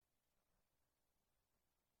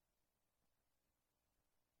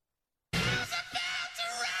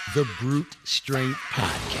The Brute Strength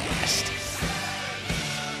Podcast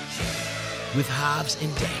with Hobbs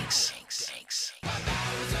and Danks.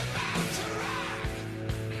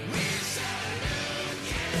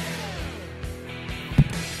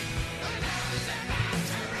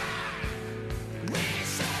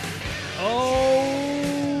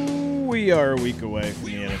 Oh, we are a week away from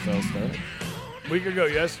the NFL start. A week ago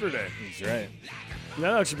yesterday. That's right.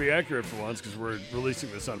 That should be accurate for once because we're releasing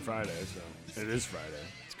this on Friday, so it is Friday.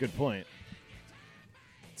 That's a good point.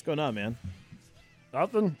 What's going on, man?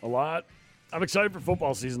 Nothing. A lot. I'm excited for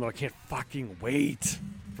football season, though. I can't fucking wait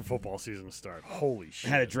for football season to start. Holy shit.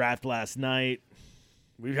 Had a draft last night.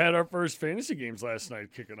 We had our first fantasy games last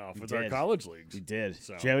night kicking off with our college leagues. We did.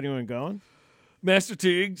 So. Did you have anyone going? Master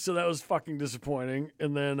Teague, so that was fucking disappointing.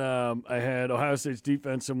 And then I had Ohio State's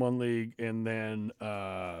defense in one league, and then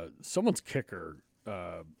someone's kicker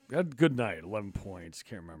had a good night, 11 points.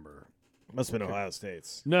 Can't remember. Must have been Ohio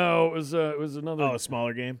State's. No, it was another. Oh, a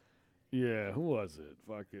smaller game? Yeah, who was it?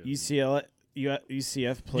 Fucking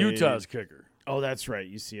UCF played. Utah's kicker. Oh, that's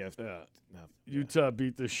right, UCF. Yeah. No, Utah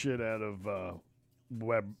beat the shit out of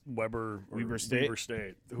Weber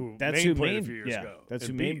State. Who that's Maine who played Maine, a few years yeah, ago. that's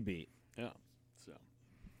and who Maine beat. Yeah. So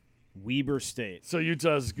Weber State. So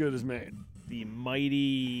Utah's as good as Maine. The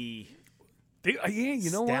mighty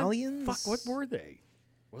you know Stallions? what? Fuck, what were they?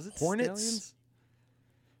 Was it Hornets? Stallions?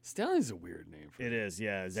 Stallions is a weird name for It is,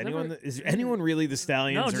 yeah. Is never- anyone really the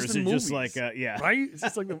Stallions, No, or just is in it just movies. like yeah? right? It's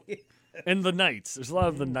just like and the Knights. There's a lot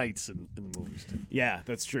of the Knights in the movies too. Yeah,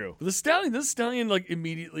 that's true. But the Stallion like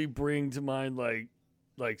immediately bring to mind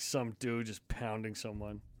like some dude just pounding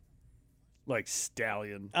someone. Like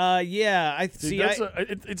Stallion. Yeah, I see.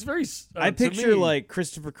 It's very. I to picture me, like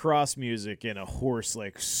Christopher Cross music and a horse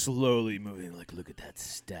like slowly moving. Like, look at that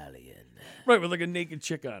stallion. right with like a naked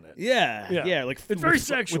chick on it. Yeah, Yeah. yeah. Like It's very with,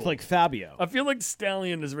 sexual. with like Fabio. I feel like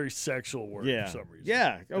Stallion is a very sexual word Yeah, for some reason.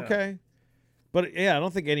 yeah. Okay, but yeah, I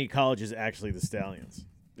don't think any college is actually the Stallions.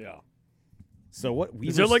 Yeah. So what?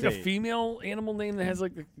 Is there like a State- female animal name that has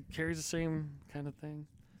like carries the same kind of thing?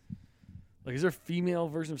 Like, is there a female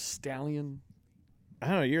version of Stallion? I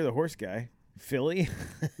don't know. You're the horse guy, Philly.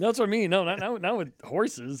 No, that's what I mean. No, not with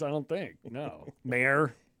horses. I don't think. No,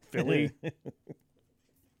 mare, filly.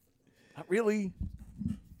 Not really.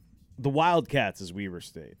 The Wildcats is Weber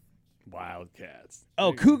State. Wildcats. Oh,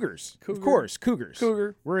 There you go. Cougars. Cougar. Of course, Cougars.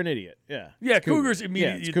 Cougar. We're an idiot. Yeah. Yeah, It's Cougars. Yeah,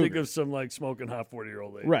 Immediately, it's you think Cougars. of some like smoking hot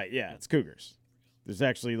 40-year-old lady. Right, yeah, it's Cougars. There's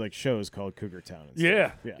actually like shows called Cougar Town. And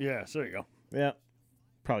Yeah. stuff. Yeah. So there you go. Yeah.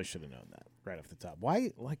 Probably should have known that right off the top.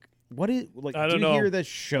 Why? Like, what is like? I do don't you know. hear this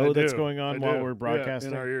show I that's do. going on I while do. we're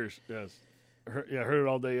broadcasting? Yeah, in our ears. Yes. I heard it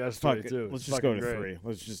all day Fuck yesterday it. too. Let's It's just go fucking to great. 3.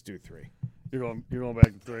 Let's just do 3. You're going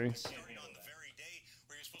back to 3.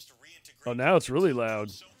 Oh, now it's really loud.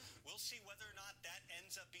 We'll see whether or not that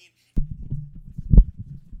ends up being.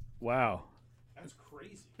 Wow. That was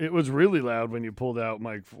crazy. It was really loud when you pulled out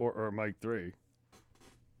mic 4 or mic 3.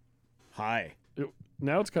 Hi.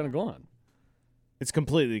 Now it's kind of gone. It's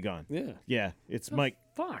completely gone. Yeah. Yeah, it's Mike.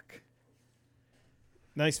 Fuck.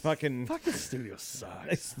 Nice fucking, Fucking studio sucks.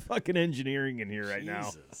 nice fucking engineering in here right now.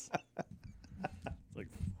 Jesus. Like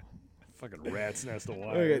fucking rat's nest of We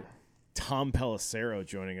wire. got Tom Pelissero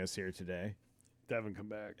joining us here today. Devin, come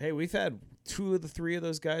back. Hey, we've had 2 of the 3 of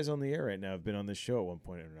those guys on the air right now have been on this show at one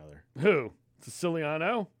point or another. Who?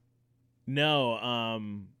 Siciliano? No,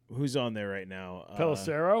 who's on there right now?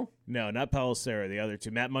 Pelissero? No, not Pelissero. The other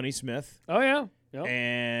 2, Matt Money Smith Oh yeah. Yep.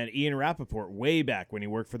 and Ian Rappaport, way back when he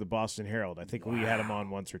worked for the Boston Herald. I think we had him on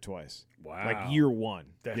once or twice. Wow. Like year 1.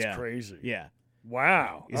 That's yeah. crazy. Yeah.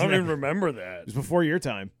 Wow. I Isn't don't that- even remember It that. was before your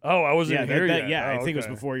time. Oh, I wasn't Yeah, here that- yet. yeah, Oh, I think it was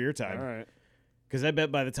okay. before your time. All right. Because I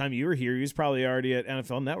bet by the time you were here, he was probably already at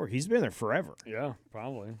NFL Network. He's been there forever. Yeah,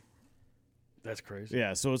 probably. That's crazy.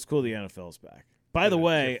 Yeah, so it's cool the NFL's back. By the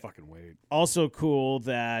way, Can't fucking wait. also cool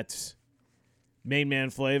that Main Man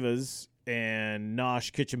Flavas and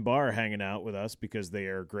Nosh Kitchen Bar are hanging out with us because they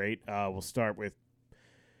are great. We'll start with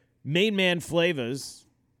Main Man Flavas.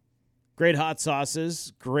 Great hot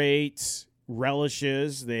sauces, great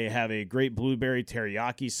relishes. They have a great blueberry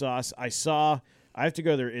teriyaki sauce. I have to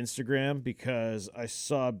go to their Instagram because I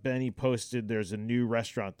saw Benny posted there's a new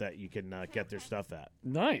restaurant that you can get their stuff at.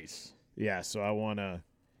 Nice. Yeah, so I want to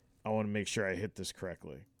make sure I hit this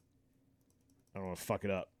correctly. I don't want to fuck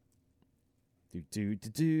it up. Do.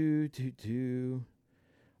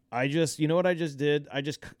 You know what I just did? I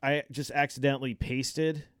just accidentally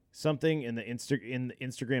pasted something in the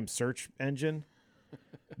Instagram search engine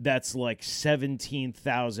that's like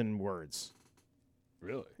 17,000 words.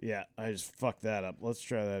 Really? Yeah, I just fucked that up. Let's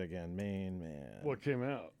try that again. Main man. What came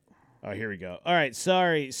out? Oh, here we go. All right,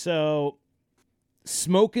 sorry. So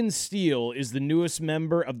Smokin' Steel is the newest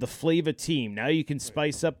member of the Flava team. Now you can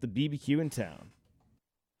spice up the BBQ in town.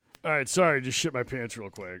 All right, sorry, just shit my pants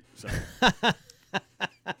real quick. Sorry.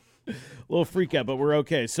 A little freak out, but we're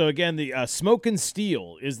okay. So again, the Smokin'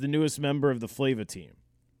 Steel is the newest member of the Flava team.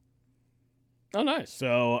 Oh, nice.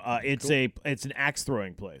 So it's an axe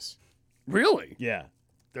throwing place. Really? Yeah,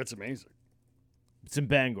 That's amazing. it's in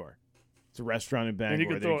Bangor. It's a restaurant in Bangor. you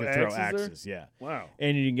can that throw you can throw axes axes. Yeah, Wow.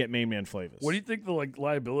 and you can get Main Man Flavas. What do you think the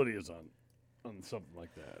liability is on something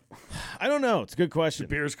like that? I don't know. It's a good question.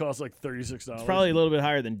 Beers cost like $36. It's probably a little bit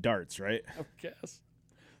higher than darts, right? I guess.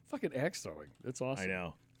 Fucking axe throwing. That's awesome. I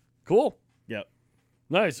know. Cool. Yep.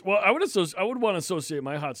 Nice. Well, I would want to associate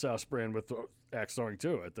my hot sauce brand with axe throwing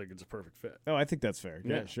too. I think it's a perfect fit. Oh, I think that's fair.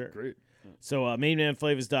 Yeah, sure. Great. So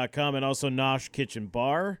mainmanflavors.com and also Nosh Kitchen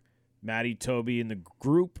Bar. Maddie, Toby, and the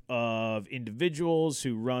group of individuals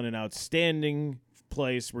who run an outstanding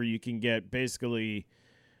place where you can get basically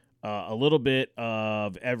a little bit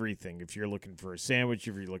of everything. If you're looking for a sandwich,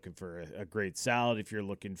 if you're looking for a great salad, if you're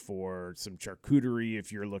looking for some charcuterie,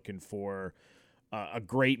 if you're looking for a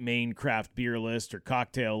great Maine craft beer list or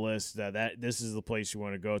cocktail list, this is the place you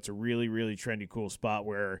want to go. It's a really, really trendy, cool spot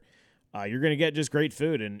where you're going to get just great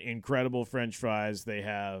food and incredible French fries. They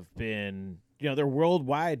have been, they're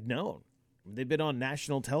worldwide known. They've been on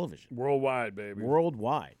national television. Worldwide, baby.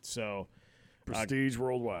 Worldwide. So Prestige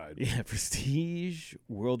worldwide. yeah, Prestige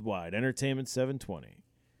Worldwide. Entertainment 720.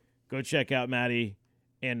 Go check out Maddie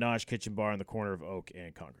and Nosh Kitchen Bar on the corner of Oak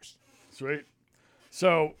and Congress. Sweet.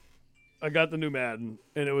 So I got the new Madden,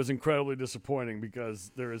 and it was incredibly disappointing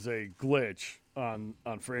because there is a glitch on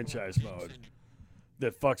franchise mode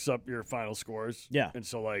that fucks up your final scores. Yeah. And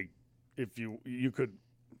so, if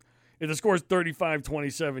if the score is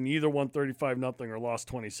 35-27, you either won 35-0 or lost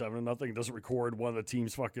 27-0. It doesn't record one of the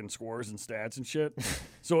team's fucking scores and stats and shit.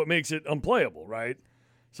 So it makes it unplayable, right?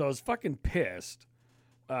 So I was fucking pissed.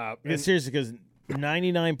 Seriously, because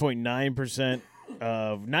 99.9%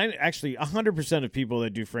 actually 100% of people that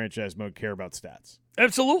do franchise mode care about stats.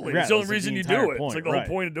 Absolutely. Yeah, it's the only that's reason the you do entire it. point, It's like the right.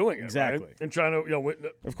 whole point of doing it. Exactly. Right? And trying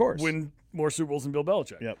to Of course. win more Super Bowls than Bill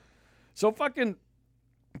Belichick. Yep. So fucking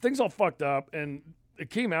things all fucked up, and it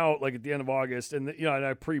came out at the end of August, and and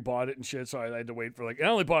I pre-bought it and shit, so I had to wait for I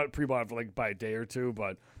only pre-bought it for by a day or two,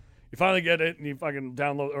 but you finally get it and you fucking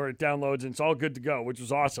download, or it downloads, and it's all good to go, which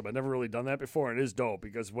was awesome. I'd never really done that before, and it is dope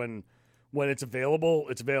because when it's available,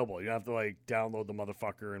 it's available. You don't have to download the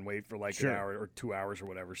motherfucker and wait for Sure. an hour or 2 hours or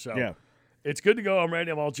whatever. So Yeah. it's good to go. I'm ready.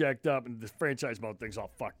 I'm all jacked up, and the franchise mode thing's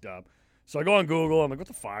all fucked up. So I go on Google. I'm like, what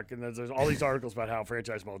the fuck? And there's all these articles about how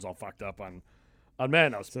franchise mode's all fucked up on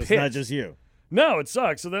Madden. I was So pissed. it's not just you. No, it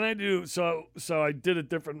sucks. So then I do so I did a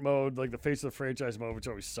different mode, like the face of the franchise mode, which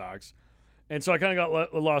always sucks. And so I kind of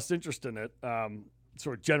got lost interest in it,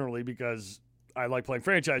 sort of generally because I like playing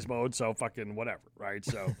franchise mode. So fucking whatever, right?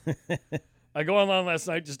 So I go online last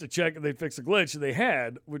night just to check if they fixed the glitch, and they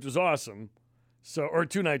had, which was awesome. So, or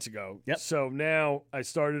 2 nights ago. Yep. So now I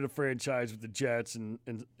started a franchise with the Jets and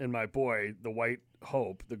my boy, the White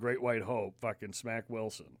Hope, the Great White Hope, fucking Smack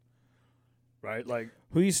Wilson, right?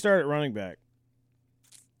 Who you start at running back?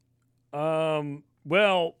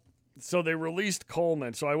 Well, so they released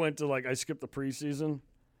Coleman. So I went to I skipped the preseason.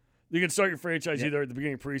 You can start your franchise either at the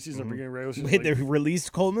beginning of preseason or beginning of regular season. Wait, they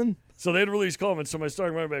released Coleman? So they'd released Coleman. So my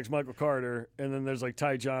starting running back is Michael Carter, and then there's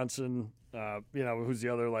Ty Johnson, who's the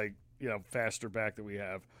other faster back that we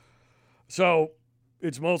have. So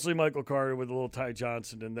it's mostly Michael Carter with a little Ty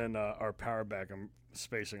Johnson, and then our power back. I'm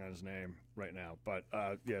spacing on his name right now, but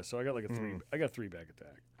so I got I got a 3-back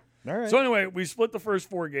attack. All right. So anyway, we split the first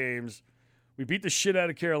 4 games. We beat the shit out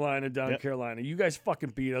of Carolina down in Carolina. You guys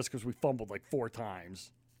fucking beat us because we fumbled 4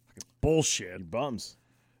 times. Fucking bullshit. You bums.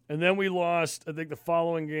 And then we lost, I think, the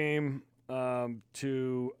following game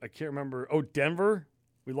to, I can't remember, Denver.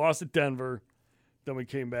 We lost at Denver. Then we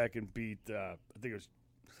came back and beat, I think it was,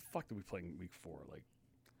 the fuck did we play in week 4? Was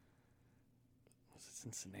it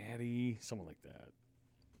Cincinnati? Someone like that.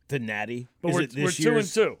 The Natty. But we're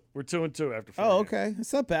 2-2. We're 2-2 after 4 Oh, games. okay.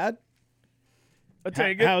 That's not bad. I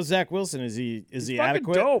take it. How's Zach Wilson? Is he He's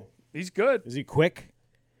adequate? fucking dope. He's good. Is he quick?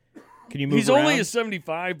 Can you move He's around? only a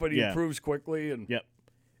 75, but he Yeah. improves quickly. And Yep.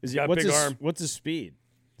 Is he got what's big his arm. what's his speed?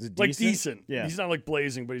 Is it decent. Yeah. He's not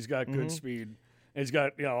blazing, but he's got good speed. And he's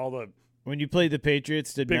got all the When you played the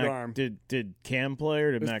Patriots, did Big Mac, arm. did Cam play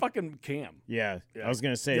or did it was Mac? fucking Cam. Yeah, I was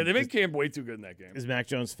gonna say. Yeah, they made Cam way too good in that game. Is Mac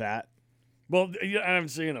Jones fat? Well, I haven't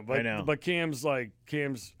seen him, but I know. but Cam's I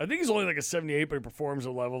think he's only a 78, but he performs at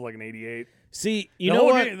a level of an 88. See, The know whole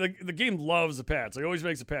what? game, the game loves the Pats. It always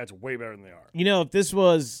makes the Pats way better than they are. If this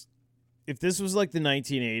was if this was like the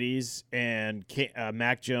 1980s and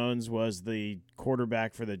Mac Jones was the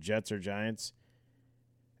quarterback for the Jets or Giants,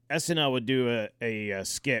 SNL would do a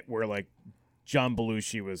skit where like John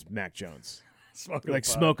Belushi was Mac Jones.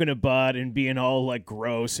 Smoking a bud and being all like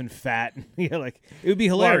gross and fat. Like it would be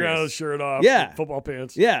hilarious. Walking out his shirt off. Yeah. Football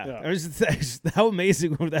pants. Yeah. How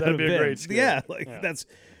amazing would that have been? That'd be a great skit. Yeah. That's.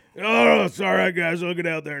 Oh, it's all right, guys. I'll get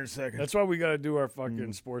out there in a second. That's why we got to do our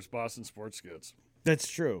fucking Boston sports skits. That's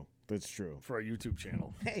true. For our YouTube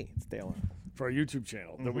channel. Hey, it's Dale. For our YouTube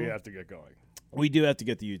channel that we have to get going. We do have to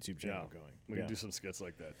get the YouTube channel going. We can do some skits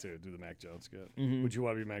like that too. Do the Mac Jones skit. Would you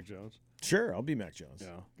want to be Mac Jones? Sure, I'll be Mac Jones.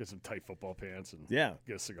 Yeah. Get some tight football pants and get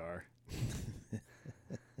a cigar.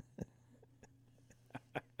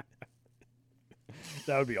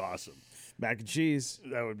 That would be awesome. Mac and cheese.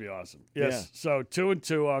 That would be awesome. Yes. Yeah. So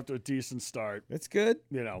 2-2 off to a decent start. That's good.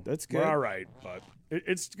 That's good. We're all right, but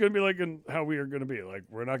it's going to be like how we are going to be. Like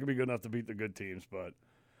we're not going to be good enough to beat the good teams, but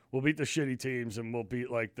we'll beat the shitty teams, and we'll beat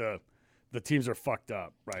like the teams are fucked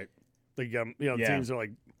up, right? The teams are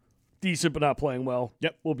like decent but not playing well.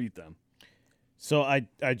 Yep, we'll beat them. So I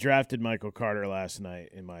drafted Michael Carter last night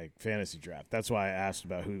in my fantasy draft. That's why I asked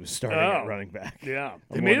about who was starting at running back. Yeah,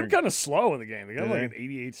 they made him kind of slow in the game. They got like an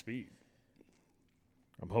 88 speed.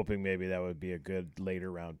 I'm hoping maybe that would be a good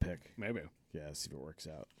later round pick. Maybe. Yeah, see if it works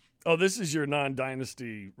out. Oh, this is your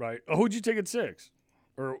non-dynasty, right? Oh, who'd you take at 6?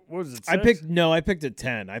 Or what was it, 6? I picked at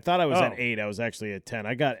 10. I thought I was at 8. I was actually at 10.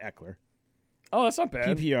 I got Eckler. Oh, that's not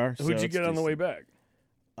bad. PPR. Who'd you get on the way back?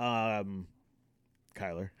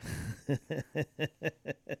 Kyler.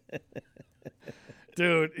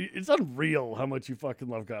 Dude, it's unreal how much you fucking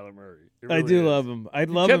love Kyler Murray. I do love him. I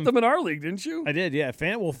love him. him. Kept him in our league, didn't you? I did, yeah.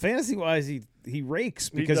 Fantasy-wise, he rakes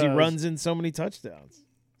because he runs in so many touchdowns.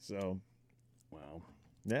 So, wow.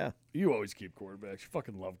 Yeah. You always keep quarterbacks. You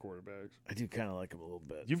fucking love quarterbacks. I do kind of like him a little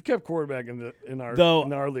bit. You've kept quarterback in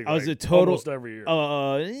our league. I was a total almost every year.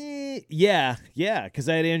 Yeah, because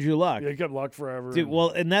I had Andrew Luck. Yeah, you kept Luck forever. Dude,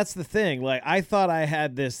 well, and that's the thing. Like, I thought I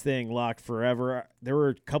had this thing locked forever. There were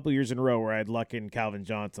a couple years in a row where I had Luck and Calvin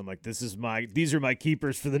Johnson. Like, these are my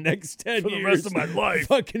keepers for the next 10 for years. the rest of my life.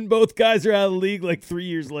 Fucking both guys are out of the league like 3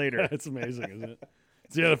 years later. That's amazing, isn't it?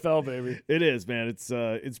 It's the NFL, baby. It is, man.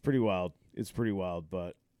 It's pretty wild. It's pretty wild,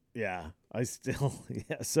 but yeah, I still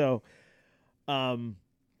So,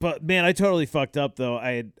 but man, I totally fucked up though.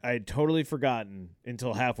 I had totally forgotten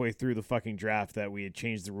until halfway through the fucking draft that we had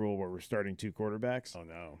changed the rule where we're starting 2 quarterbacks. Oh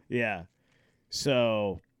no. Yeah.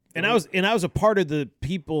 So, and I was a part of the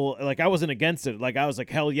people. Like I wasn't against it. Like I was like,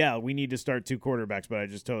 hell yeah, we need to start 2 quarterbacks. But I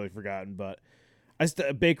just totally forgotten. But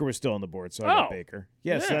Baker was still on the board, so I got Baker.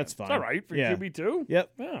 Yeah, so that's fine. It's all right for QB too.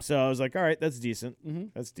 Yep. Yeah. So I was like, all right, that's decent.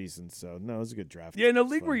 That's decent. So no, it was a good draft. Yeah, in a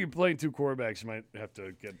league where you're playing 2 quarterbacks, you might have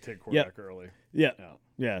to take quarterback early. Yeah.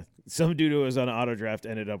 Yeah. Some dude who was on auto draft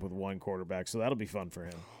ended up with 1 quarterback, so that'll be fun for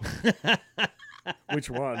him.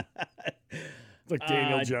 Which one? It's like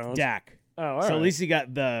Daniel Jones. Dak. Oh, all so right. at least he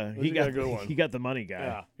got the a good one. He got the money guy.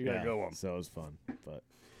 Yeah, he got a good one. So it was fun. But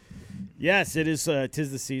yes, it is.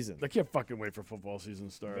 'Tis the season. I can't fucking wait for football season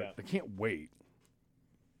to start. Yeah. I can't wait.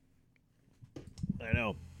 I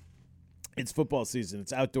know. It's football season.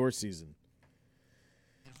 It's outdoor season.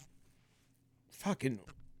 Fucking.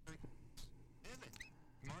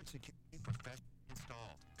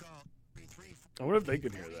 I wonder if they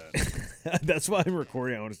can hear that. That's why I'm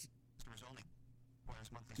recording. I want to.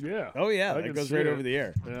 Yeah. Oh yeah, I that can goes see right it. over the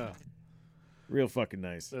air. Yeah. Real fucking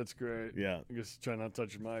nice. That's great. Yeah. I guess try not to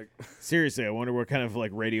touch your mic. Seriously, I wonder what kind of like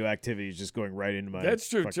radioactivity is just going right into my That's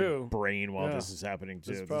true, fucking too. brain while Yeah. this is happening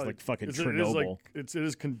too. It's probably- like fucking It Chernobyl. is it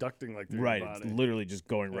is conducting like through your Right, body. it's literally just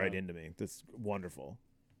going right Yeah. into me. That's wonderful.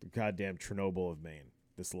 The goddamn Chernobyl of Maine.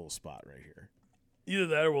 This little spot right here. Either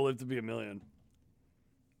that or we'll live to be 1,000,000.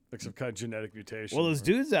 Like some kind of genetic mutation. Well, those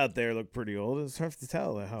dudes out there look pretty old. It's hard to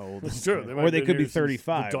tell how old. It's this true. is. They Or might they have could been be here since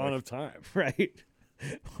 35. The dawn like- of time. right.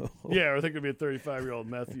 Yeah, or they could be a 35-year-old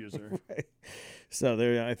meth user. Right. So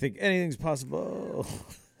there, I think anything's possible.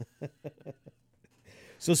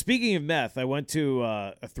 So speaking of meth, I went to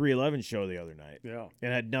a 311 show the other night. Yeah, It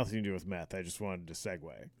had nothing to do with meth. I just wanted to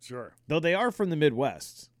segue. sure. Though they are from the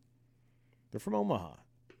Midwest. They're from Omaha.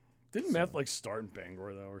 Didn't meth like start in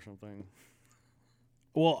Bangor though, or something?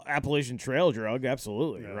 Well, Appalachian Trail drug,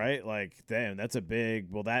 absolutely, Yeah. right? Like, damn, that's a big.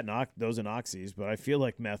 Well, those and oxys, but I feel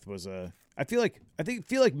like meth was a. I feel like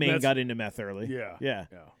Maine Meth's- got into meth early. Yeah, Yeah.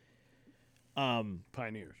 yeah.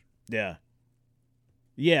 Pioneers. Yeah.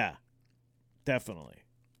 Yeah. Definitely.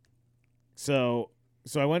 So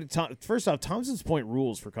So I went to first off, Thompson's Point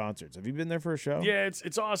rules for concerts. Have you been there for a show? Yeah,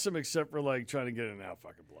 it's awesome except for like trying to get in and out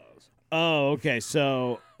fucking blows. Oh, okay.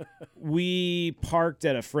 So we parked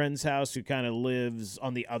at a friend's house who kind of lives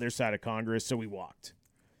on the other side of Congress, so we walked.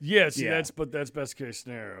 Yeah, see, Yeah. that's best case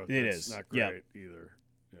scenario. It That's is. not great either.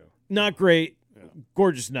 Yeah. Not great. Yeah.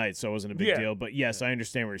 Gorgeous night, so it wasn't a big Yeah. deal. But yes, I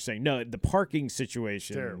understand what you're saying. No, the parking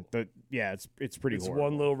situation. Terrible. It's pretty It's horrible.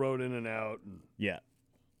 one little road in and out. Yeah.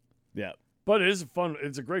 Yeah. But it is fun.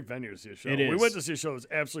 It's a great venue to see a show. It We is. went to see a show that was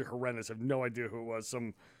absolutely horrendous. I have no idea who it was.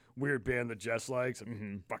 Some weird band that Jess likes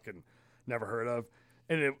and fucking never heard of.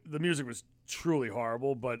 And the music was truly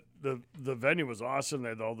horrible, but the venue was awesome. They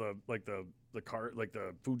had all the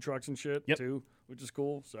food trucks and shit too, which is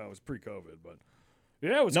cool. So it was pre-COVID, but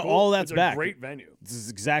yeah, it was No, cool. all that's it's back. a great venue. It's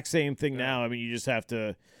the exact same thing now. I mean, you just have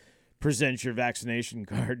to present your vaccination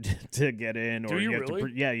card to get in, Do or you have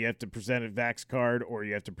really? to you have to present a vax card, or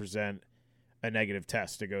you have to present a negative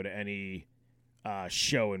test to go to any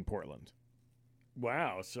show in Portland.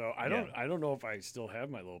 Wow. So I don't know if I still have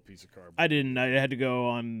my little piece of cardboard. I didn't. I had to go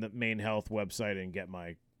on the Maine Health website and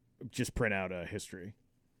just print out a history,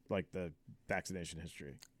 like the vaccination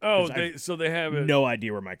history. Oh, 'Cause they have it. No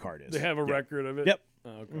idea where my card is. They have a Yep. record of it. Yep. Oh,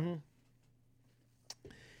 okay.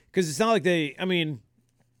 Because it's not like they. I mean,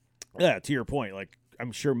 yeah. To your point, like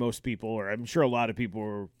I'm sure most people, or I'm sure a lot of people,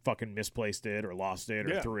 were fucking misplaced it or lost it or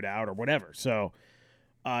Yeah. threw it out or whatever. So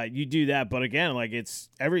you do that, but again, like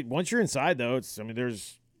once you're inside though,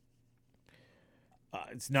 there's.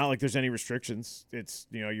 It's not like there's any restrictions. It's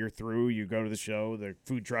you're through. You go to the show. The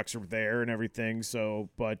food trucks are there and everything. So,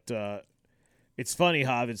 but it's funny,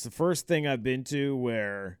 Hav. It's the first thing I've been to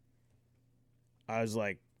where I was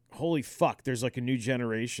like, holy fuck, there's like a new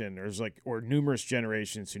generation. Or numerous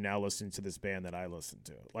generations who now listen to this band that I listen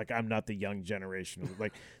to. Like, I'm not the young generation.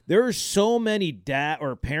 Like, there are so many dad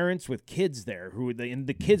or parents with kids there and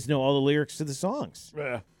the kids know all the lyrics to the songs.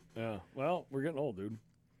 Yeah. Yeah. Well, we're getting old, dude.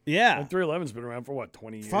 Yeah. And 311's been around for what,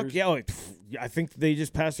 20 years? Fuck yeah. I think they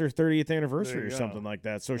just passed their 30th anniversary There or you go. something like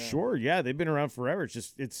that. So sure, yeah, they've been around forever. It's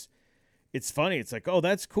just it's funny. It's like, oh,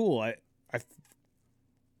 that's cool. Like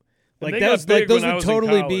they those got big those when I would was in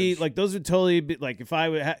totally be college. like those would totally be like if I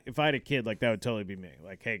had a kid, like that would totally be me.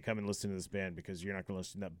 Like, hey, come and listen to this band because you're not going to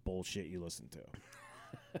listen to that bullshit you listen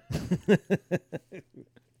to.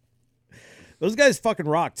 Those guys fucking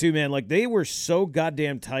rock too, man. Like, they were so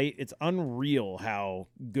goddamn tight. It's unreal how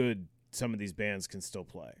good some of these bands can still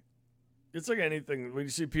play. It's like anything. When you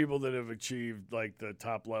see people that have achieved like the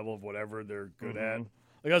top level of whatever they're good at.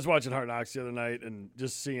 Like, I was watching Hard Knocks the other night and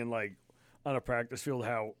just seeing like on a practice field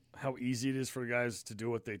how easy it is for guys to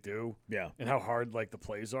do what they do. Yeah. And how hard like the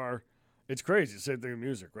plays are. It's crazy. Same thing in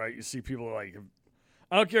music, right? You see people like,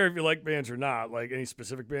 I don't care if you like bands or not, like any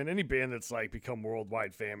specific band, any band that's like become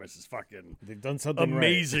worldwide famous is fucking They've done something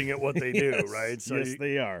amazing at what they do, Yes. right? So yes,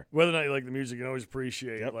 they are. whether or not you like the music, you can always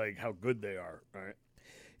appreciate Yep. like how good they are, right?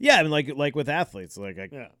 Yeah, I mean, like with athletes, like I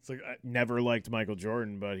Yeah, it's like never liked Michael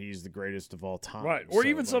Jordan, but he's the greatest of all time. right, or So,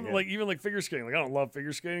 even something yeah. like even like figure skating. Like, I don't love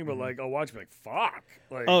figure skating, but like I'll watch and be like, fuck.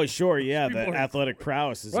 Like, Oh, sure, yeah, the people are- athletic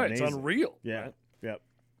prowess is right, amazing. it's unreal. Yeah, right? yep.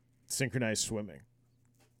 Synchronized swimming.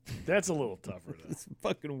 That's a little tougher. It's the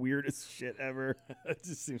fucking weirdest shit ever. It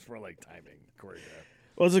just seems more like timing choreograph.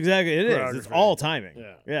 Well, it's exactly it is. It's Choreography. all timing.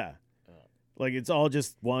 Yeah. Yeah. Like, it's all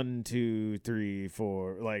just 1, 2, 3,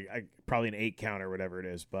 4, like probably an 8 count or whatever it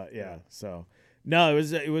is. But yeah, so no,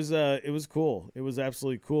 it was cool. It was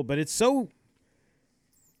absolutely cool. But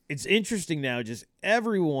it's interesting now. Just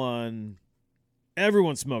everyone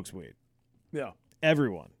smokes weed. Yeah.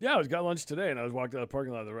 Everyone. Yeah, I got lunch today, and I was walking out of the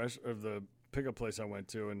parking lot of the rest of the pickup place I went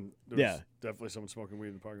to, and there was Yeah. definitely someone smoking weed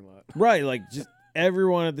in the parking lot. Right. Like, just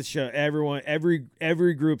everyone at the show.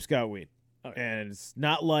 Every group's got weed. Oh, yeah. And it's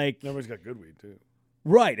not like Everybody's got good weed too.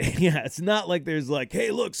 right, yeah. It's not like there's like, hey,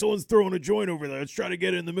 look, someone's throwing a joint over there. Let's try to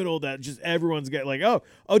get in the middle of that. Just everyone's got like, oh,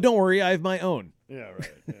 don't worry, I have my own. Yeah,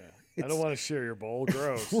 right. Yeah, I don't want to share your bowl.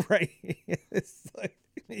 Gross. Right. It's like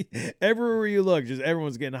everywhere you look, just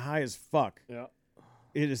everyone's getting high as fuck. Yeah.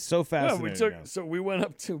 It is so Yeah, fascinating. we went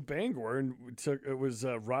up to Bangor and it was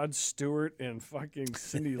Rod Stewart and fucking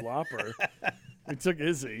Cyndi Lauper. We took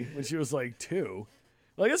Izzy when she was like 2.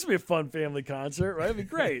 Like, this would be a fun family concert, right? It'd be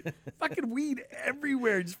great. Fucking weed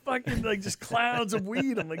everywhere. Just fucking, like, just clouds of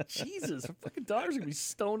weed. I'm like, Jesus, her fucking daughter's going to be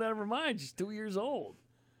stoned out of her mind. She's 2 years old.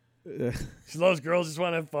 She loves girls, just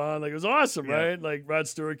want to have fun. Like, it was awesome, Yeah. right? Like, Rod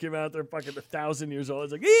Stewart came out there fucking 1,000 years old.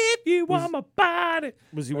 It's like, if you want my body.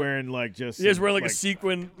 Was he wearing like just? He was wearing like a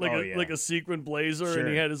sequin, oh, yeah. like a sequin blazer, Sure. and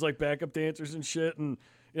he had his like backup dancers and shit, and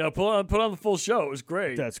put on the full show. It was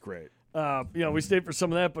great. That's great. We stayed for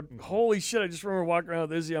some of that, but holy shit, I just remember walking around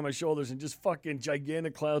with Izzy on my shoulders and just fucking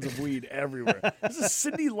gigantic clouds of weed everywhere. This is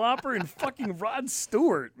Cyndi Lauper and fucking Rod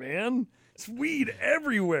Stewart, man. It's weed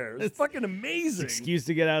everywhere. It's fucking amazing. Excuse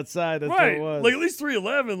to get outside. That's right. what it was. Like at least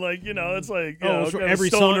 311, it's like sure, every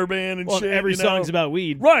stoner band and shit. Every song's about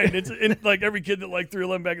weed. Right. It's like every kid that liked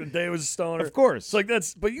 311 back in the day was a stoner. Of course. It's like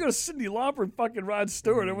but you go to Cyndi Lauper and fucking Rod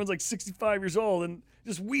Stewart. Everyone's like 65 years old and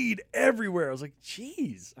just weed everywhere. I was like,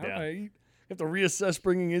 jeez. All right. You have to reassess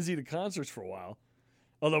bringing Izzy to concerts for a while.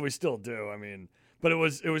 Although we still do. I mean, but it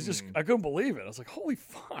was just I couldn't believe it. I was like, holy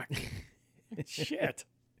fuck. Shit.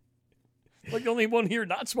 Like the only one here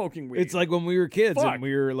not smoking weed. It's like when we were kids Fuck. and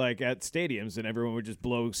we were like at stadiums and everyone would just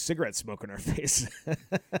blow cigarette smoke in our face.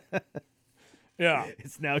 Yeah.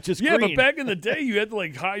 It's now just Yeah, green. but back in the day, you had to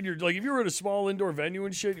like hide your if you were at a small indoor venue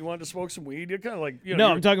and shit, you wanted to smoke some weed. You're kind of like No,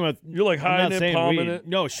 I'm talking about. you're like I'm hiding not it, saying palming weed. it.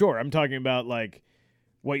 No, sure. I'm talking about like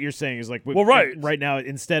what you're saying is like. Right now,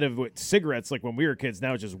 instead of with cigarettes, like when we were kids,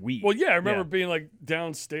 now it's just weed. Well, yeah, I remember being like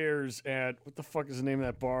downstairs at what the fuck is the name of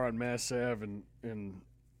that bar on Mass Ave in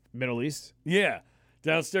Middle East. Yeah.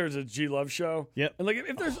 Downstairs at G Love show. Yep. And like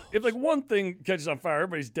if like one thing catches on fire,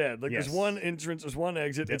 everybody's dead. Like Yes. there's one entrance, there's one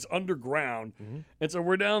exit, it's underground. And so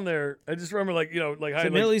we're down there. I just remember like, Is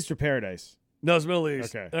it Middle East or Paradise? No, it's Middle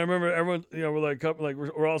East. Okay. And I remember everyone, we're like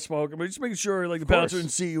we're all smoking, but just making sure like the bouncer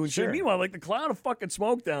didn't see you and Sure. shit. Meanwhile, like the cloud of fucking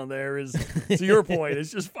smoke down there is to your point,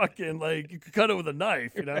 it's just fucking like you could cut it with a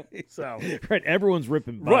knife, So Right, everyone's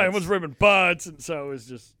ripping butts. right, everyone's ripping butts, and so it's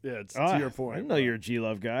just it's to your point. I didn't know you're a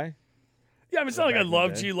G-Love guy. Yeah, I mean, it's not like I back in the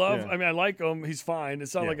love day. G Love. Yeah. I mean, I like him. He's fine.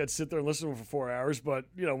 It's not Yeah. like I'd sit there and listen to him for 4 hours. But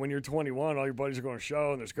when you're 21, all your buddies are going to a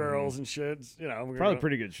show and there's girls and shit. We're Probably a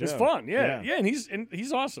pretty good show. It's fun. Yeah, Yeah. and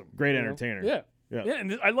he's awesome. Great you know? entertainer. Yeah. Yeah. yeah,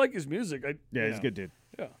 and I like his music. Yeah, he's a good dude.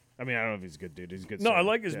 Yeah. I mean, I don't know if he's a good dude. He's a good. No, I singer.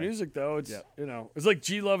 like his Yeah. music though. It's it's like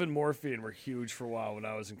G Love and Morphine were huge for a while when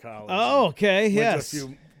I was in college. Oh, okay. Went Yes. to a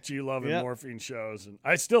few G Love and Yep. Morphine shows, and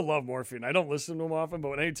I still love Morphine. I don't listen to him often,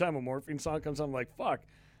 but anytime a Morphine song comes on, I'm like, fuck,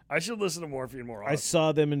 I should listen to Morphine more often. I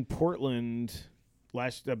saw them in Portland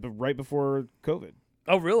right before COVID.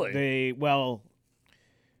 Oh, really?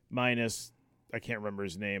 Minus I can't remember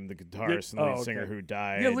his name, the guitarist and Oh, lead okay. singer who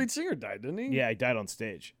died. Yeah, lead singer died, didn't he? Yeah, he died on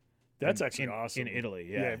stage. That's actually awesome. In Italy.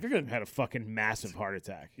 Yeah, Yeah, if you're gonna, had a fucking massive heart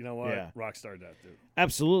attack. you know what? Yeah. Rockstar death, dude.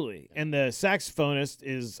 Absolutely. And the saxophonist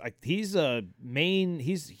is he's a Maine.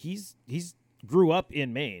 He's grew up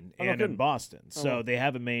in Maine Oh, no and in kidding. Boston, so wow. they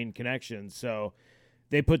have a Maine connection. So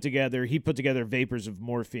he put together Vapors of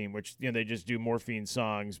Morphine, which they just do morphine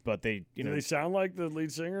songs, but they Do they sound like the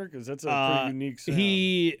lead singer? Because that's a pretty unique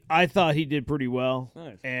sound. I thought he did pretty well.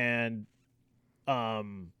 Nice. And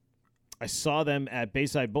I saw them at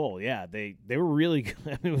Bayside Bowl. Yeah, they were really good.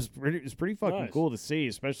 I mean, it was pretty fucking Nice. cool to see,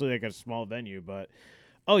 especially like a small venue. But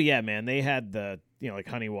oh yeah, man, they had the like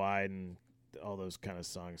Honey Wide and all those kind of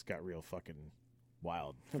songs got real fucking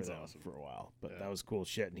wild for That's them awesome. for a while. But that was cool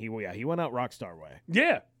shit. And he went out rock star way.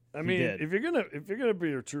 Yeah, I mean, did. if you're gonna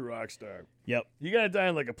be a true rock star, Yep. you gotta die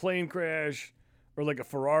in like a plane crash, or like a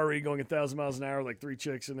Ferrari going 1,000 miles an hour, like 3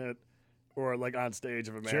 chicks in it, or like on stage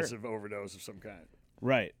of a Sure. massive overdose of some kind.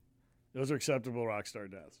 Right. Those are acceptable rock star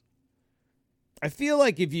deaths. I feel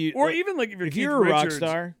like if you Or even like if you're if Keith you're a rock Richards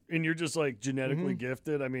star, and you're just like genetically Mhm.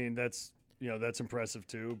 gifted, I mean that's impressive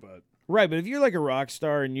too. But right, but if you're like a rock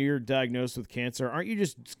star and you're diagnosed with cancer, aren't you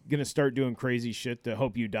just gonna start doing crazy shit to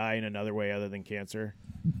hope you die in another way other than cancer?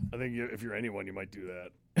 I think if you're anyone, you might do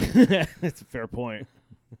that. That's a fair point.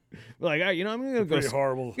 Like, I'm gonna go Pretty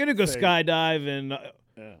horrible. gonna go thing. skydive and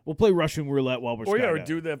Yeah. we'll play Russian roulette while we're Or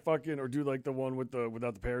skydiving. or do like the one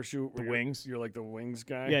without the parachute, where The wings? You're like the wings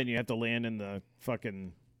guy. Yeah, and you have to land in the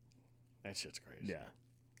fucking that shit's crazy. yeah.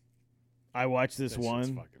 I watched this That shit's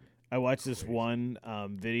one. fucking I watched this crazy. one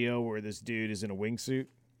video where this dude is in a wingsuit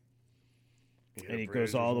and he goes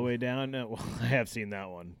British or all the something. way down. No, well, I have seen that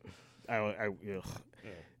one. Ugh. Yeah.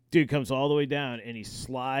 Dude comes all the way down and he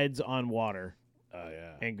slides on water Oh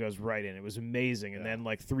yeah. and goes right in. It was amazing. And Yeah. then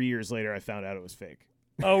like 3 years later, I found out it was fake.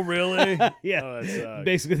 Oh really? Yeah. Oh, that sucks.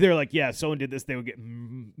 Basically, they're like, yeah, if someone did this, they would get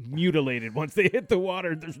mutilated once they hit the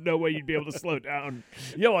water. There's no way you'd be able to slow down.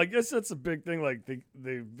 Yeah, well, I guess that's a big thing. Like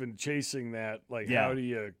they've been chasing that. Like, Yeah. how do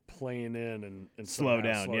you plane in and Slow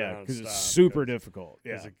somehow down, slow yeah, down and because it's stop? super 'Cause- difficult.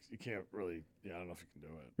 Yeah. 'cause you can't really. Yeah, I don't know if you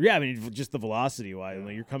can do it. Yeah, I mean, just the velocity wise, Yeah.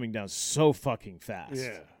 like, you're coming down so fucking fast.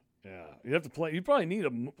 Yeah. Yeah, you have to play. You probably need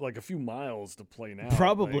a few miles to plane out.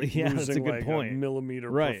 Probably, like, yeah, that's a losing, good like, point. A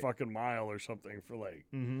millimeter Right. per fucking mile or something for like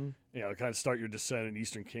Mm-hmm. kind of start your descent in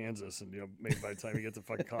eastern Kansas, and maybe by the time you get to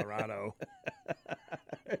fucking Colorado.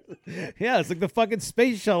 Yeah, it's like the fucking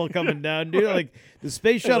space shuttle coming down, dude. Like the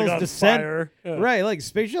space shuttle's on descent, fire. Yeah. right? Like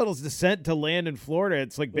space shuttle's descent to land in Florida.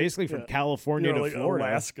 It's like basically from California to like Florida,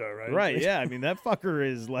 Alaska, right? Right? Yeah, I mean that fucker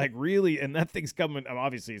is like really, and that thing's coming.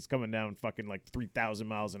 Obviously, it's coming down fucking like 3,000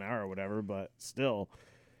 miles an hour or whatever, but still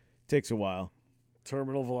takes a while.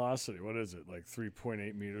 Terminal velocity, what is it? Like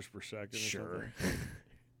 3.8 meters per second? Sure.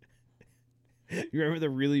 You remember the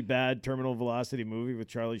really bad Terminal Velocity movie with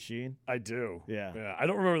Charlie Sheen? I do. Yeah. Yeah. I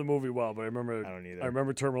don't remember the movie well, but I remember. I don't either. I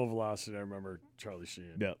remember Terminal Velocity. I remember Charlie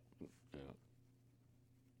Sheen. Yep.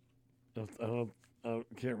 Yeah. I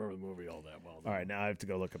can't remember the movie all that well. All right, now I have to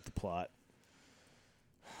go look up the plot.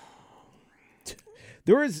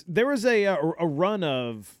 There was a run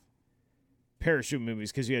of parachute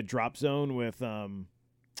movies because you had Drop Zone with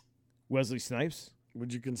Wesley Snipes.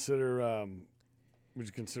 Would you consider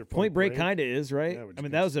Point Break kind of is, right? Yeah, I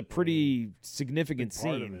mean, that was a pretty significant big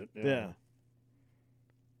part scene. of it, yeah. Yeah.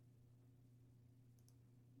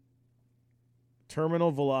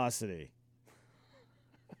 Terminal Velocity.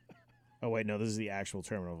 Oh, wait, no, this is the actual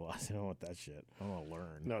Terminal Velocity. I don't want that shit. I want to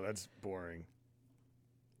learn. No, that's boring.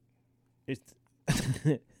 It's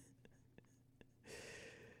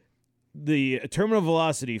the Terminal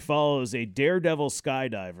Velocity follows a daredevil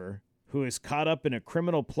skydiver who is caught up in a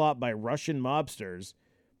criminal plot by Russian mobsters,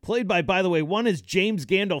 played by the way, one is James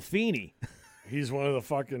Gandolfini. He's one of the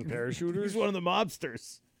fucking parachuters? He's one of the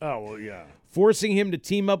mobsters. Oh, well, yeah. Forcing him to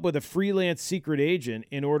team up with a freelance secret agent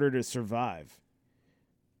in order to survive.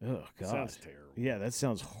 Oh, God. Sounds terrible. Yeah, that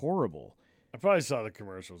sounds horrible. I probably saw the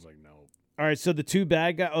commercials like, no. All right, so the two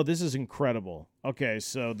bad guys. Oh, this is incredible. Okay,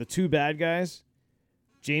 so the two bad guys,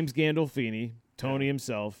 James Gandolfini, Tony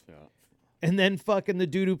himself, and then fucking the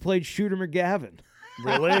dude who played Shooter McGavin.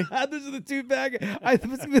 Really? Those are the two bad guys. I thought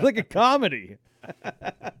this would be like a comedy.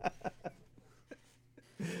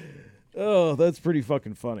 Oh, that's pretty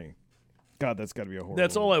fucking funny. God, that's got to be a horrible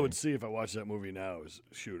That's all movie. I would see if I watched that movie now is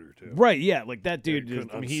Shooter, too. Right, yeah, like that dude. Yeah,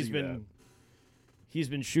 couldn't He's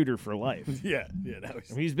been Shooter for life. Yeah, now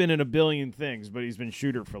He's been in a billion things, but he's been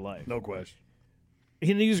Shooter for life. no question.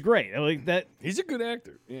 And he was great. Like that. He's a good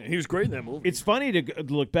actor. Yeah, he was great in that movie. It's funny to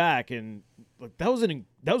look back and look. That was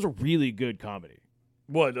a really good comedy.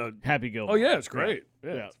 What? Happy Gilmore. Oh, yeah, it's great.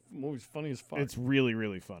 Yeah. Yeah. The movie's funny as fuck. It's really,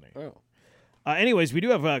 really funny. Oh. Anyways, we do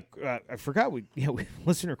have a. I forgot we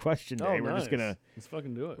listener question day. Oh, We're nice. let's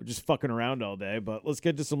fucking do it. We're just fucking around all day, but let's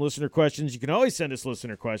get to some listener questions. You can always send us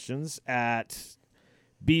listener questions at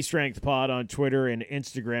BStrengthPod on Twitter and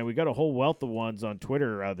Instagram. We got a whole wealth of ones on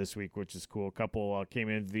Twitter this week, which is cool. A couple came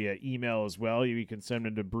in via email as well. You can send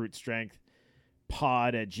them to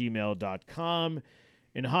brutestrengthpod@gmail.com.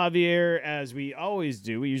 And Javier, as we always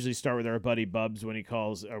do, we usually start with our buddy Bubs when he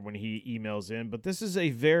calls or when he emails in. But this is a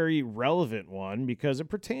very relevant one because it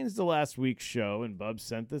pertains to last week's show, and Bubs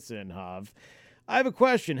sent this in, Jav. I have a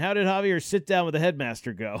question. How did Javier sit down with the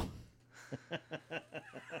headmaster go?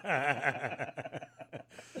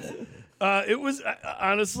 It was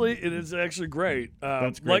honestly, it is actually great.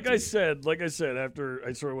 That's great. Like I said, after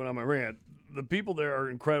I sort of went on my rant, the people there are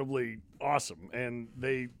incredibly awesome, and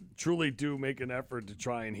they truly do make an effort to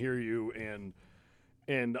try and hear you and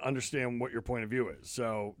understand what your point of view is.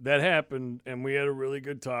 So that happened, and we had a really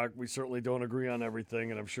good talk. We certainly don't agree on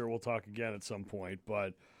everything, and I'm sure we'll talk again at some point.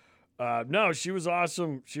 But no, she was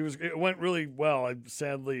awesome. It went really well.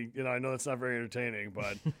 Sadly, I know that's not very entertaining,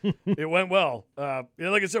 but it went well.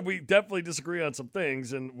 Like I said, we definitely disagree on some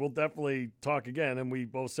things, and we'll definitely talk again. And we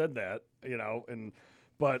both said that,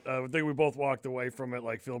 But I think we both walked away from it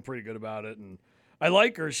like feeling pretty good about it. And I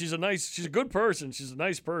like her. She's a good person. She's a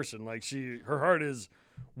nice person. Like her heart is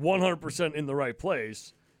 100% in the right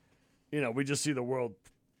place. We just see the world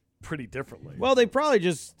pretty differently. Well, they probably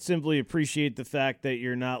just simply appreciate the fact that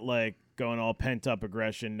you're not like going all pent up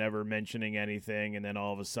aggression, never mentioning anything, and then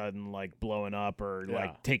all of a sudden like blowing up or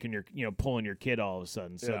like taking your, pulling your kid all of a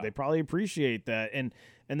sudden. So they probably appreciate that. And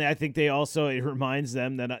I think it reminds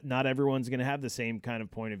them that not everyone's going to have the same kind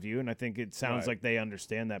of point of view. And I think it sounds like they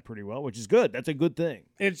understand that pretty well, which is good. That's a good thing.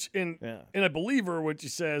 And I believe her when she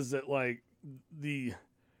says that like the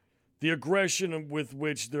aggression with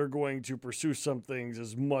which they're going to pursue some things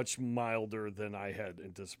is much milder than I had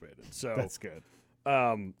anticipated. So that's good.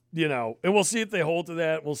 And we'll see if they hold to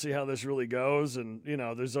that. We'll see how this really goes. And,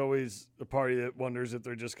 there's always a party that wonders if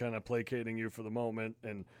they're just kind of placating you for the moment.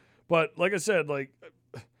 But like I said, like,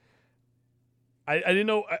 I didn't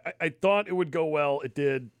know, I thought it would go well. It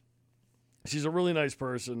did. She's a really nice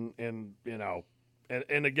person and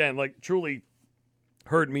again, like truly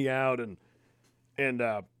heard me out and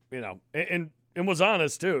and was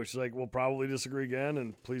honest too. She's like, we'll probably disagree again,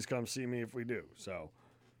 and please come see me if we do. So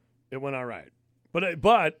it went all right. But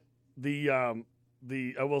the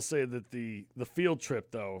I will say that the field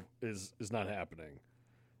trip though is not happening,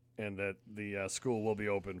 and that the school will be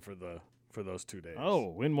open for those 2 days. Oh,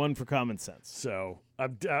 win one for common sense. So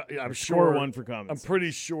I'm Score sure one for common sense. I'm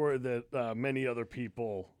pretty sure that many other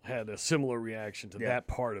people had a similar reaction to that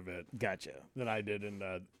part of it Gotcha. than I did, and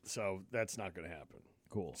so that's not going to happen.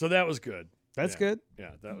 Cool. So that was good. That's good.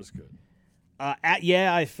 Yeah, that was good.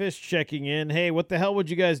 I Fish checking in. Hey, what the hell would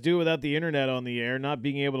you guys do without the internet on the air? Not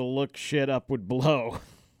being able to look shit up would blow.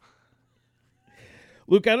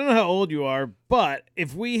 Luke, I don't know how old you are, but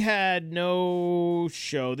if we had no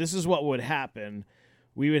show, this is what would happen.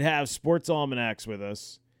 We would have sports almanacs with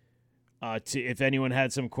us. If anyone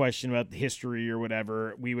had some question about the history or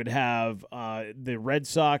whatever, we would have the Red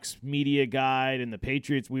Sox media guide and the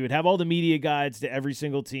Patriots. We would have all the media guides to every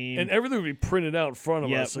single team. And everything would be printed out in front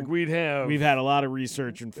of us. Like we've had a lot of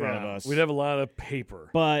research in front of us. We'd have a lot of paper.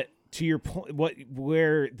 But to your point,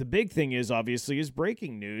 where the big thing is obviously is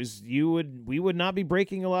breaking news. We would not be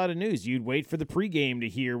breaking a lot of news. You'd wait for the pregame to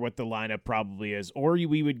hear what the lineup probably is, or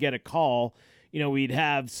we would get a call. We'd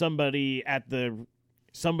have somebody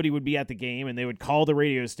would be at the game and they would call the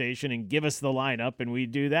radio station and give us the lineup, and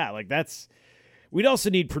we'd do that. Like we'd also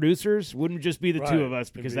need producers. Wouldn't just be the two of us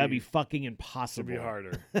because that'd be fucking impossible. It'd be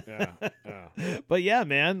harder. Yeah. But yeah,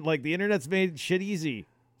 man, like the internet's made shit easy.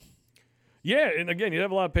 Yeah, and again, you'd have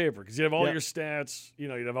a lot of paper because you have all your stats.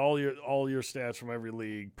 You'd have all your stats from every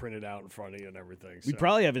league printed out in front of you and everything. We'd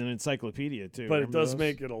probably have an encyclopedia too. But Remember it does those?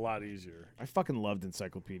 make it a lot easier. I fucking loved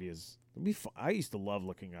encyclopedias. I used to love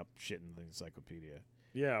looking up shit in the encyclopedia.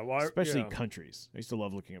 Yeah, well, especially countries. I used to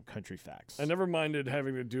love looking up country facts. I never minded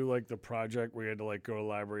having to do like the project where you had to like go to the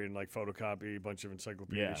library and like photocopy a bunch of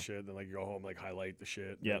encyclopedia shit, then like you go home like highlight the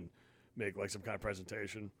shit and make like some kind of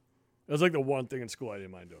presentation. That was like the one thing in school I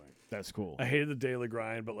didn't mind doing. That's cool. I hated the daily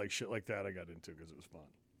grind, but like shit like that I got into because it was fun.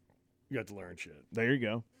 You got to learn shit. There you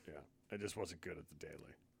go. Yeah, I just wasn't good at the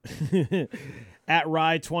daily. At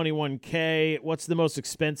Rye21K, what's the most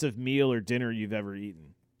expensive meal or dinner you've ever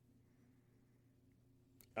eaten?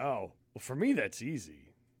 Oh, well, for me, that's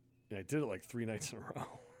easy. And I did it like 3 nights in a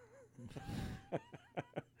row.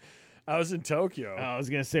 I was in Tokyo. I was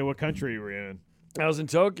going to say, what country were you in? I was in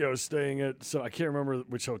Tokyo staying at, so I can't remember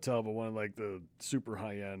which hotel, but one of like the super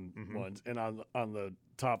high-end ones. And on the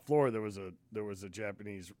top floor, there was a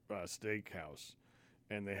Japanese steakhouse.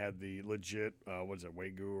 And they had the legit, what is it,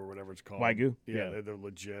 Wagyu or whatever it's called? Wagyu? Yeah. They're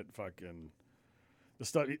legit fucking, the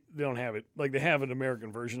stuff, they don't have it. Like, they have an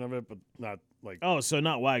American version of it, but not like. Oh, so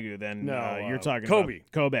not Wagyu then. No. You're talking Kobe.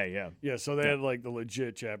 about Kobe, yeah. Yeah, so they had like the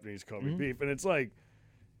legit Japanese Kobe beef. And it's like,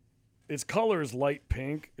 its color is light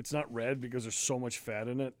pink. It's not red because there's so much fat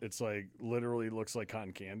in it. It's like, literally looks like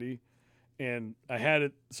cotton candy. And I had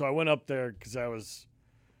it, so I went up there because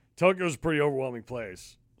Tokyo's a pretty overwhelming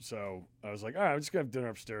place. So I was like, all right, I'm just going to have dinner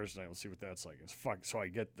upstairs tonight. We'll see what that's like. It's fuck. So I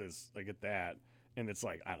get that. And it's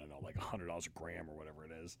like, I don't know, like $100 a gram or whatever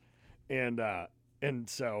it is. And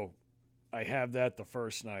so I have that the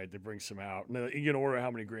first night. They bring some out. And you can order how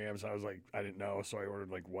many grams. I was like, I didn't know. So I ordered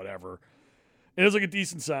like whatever. And it was like a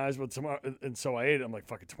decent size. But tomorrow, and so I ate it. I'm like,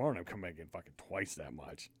 fucking tomorrow night I'm coming back in fucking twice that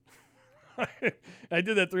much. I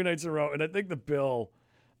did that 3 nights in a row. And I think the bill,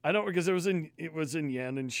 I don't, because it was in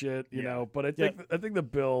yen and shit, you know. But I think the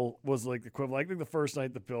bill was like the equivalent. I think the first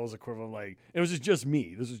night the bill was equivalent. Like it was just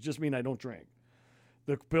me. This was just me, and I don't drink.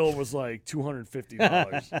 The bill was like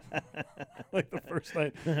 $250. Like the first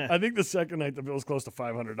night. I think the second night the bill was close to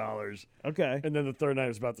 $500. Okay. And then the third night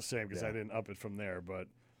was about the same because I didn't up it from there. But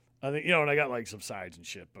I think, and I got like some sides and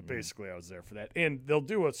shit. But basically I was there for that. And they'll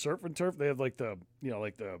do a surf and turf. They have like the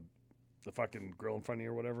fucking grill in front of you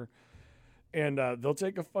or whatever. And they'll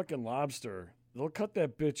take a fucking lobster. They'll cut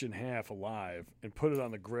that bitch in half alive and put it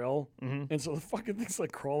on the grill. And so the fucking thing's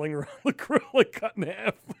like crawling around the grill, like cut in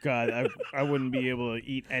half. God, I wouldn't be able to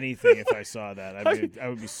eat anything if I saw that. I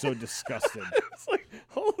would be so disgusted. It's like,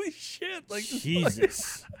 holy shit. Like,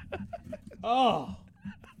 Jesus. Oh,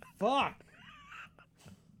 fuck.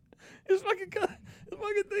 It's fucking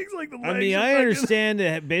things like the legs. I mean, I understand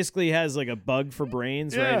it basically has like a bug for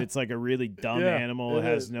brains, right? It's like a really dumb animal. It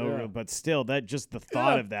has no real, but still, that just the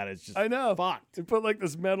thought of that is just I know. fucked. They put like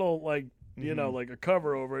this metal, like, you know, like a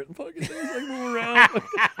cover over it, and fucking things like move around.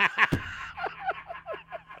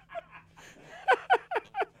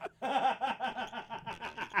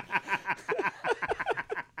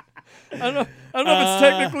 I don't know if it's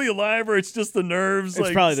technically alive or it's just the nerves,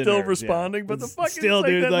 like still responding. But the fucking still, like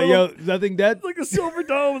dude, that like little, nothing dead. It's like a silver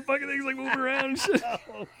dome with fucking things like moving around and shit.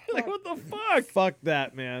 Like what the fuck? Fuck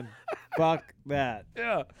that, man. Fuck that.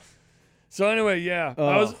 Yeah. So anyway, yeah,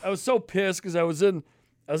 I was so pissed because I was in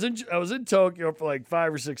Tokyo for like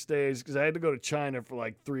 5 or 6 days because I had to go to China for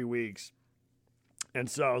like 3 weeks, and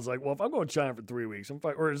so I was like, well, if I'm going to China for 3 weeks,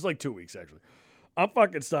 or it's like 2 weeks actually, I'm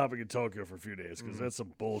fucking stopping in Tokyo for a few days because that's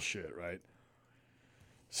some bullshit, right?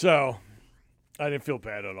 So I didn't feel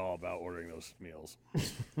bad at all about ordering those meals.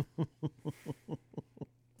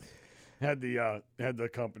 had the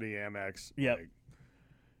company Amex. Yep. Like,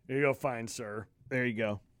 here you go, fine, sir. There you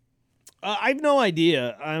go. I have no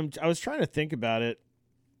idea. I was trying to think about it.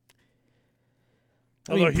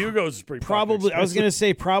 Although Hugo's is pretty probably. I was gonna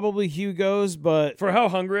say probably Hugo's, but for how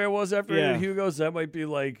hungry I was after I Yeah. ate Hugo's, that might be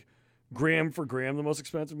like gram for gram the most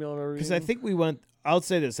expensive meal I've ever eaten. because I think we went. I'll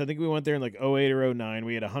say this. I think we went there in like 08 or 09.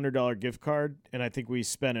 We had a $100 gift card, and I think we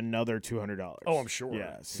spent another $200. Oh, I'm sure.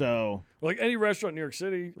 Yeah. So like any restaurant in New York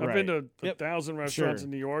City, I've been to Yep. 1,000 restaurants Sure.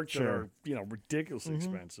 in New York that Sure. are ridiculously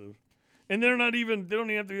expensive, and they don't even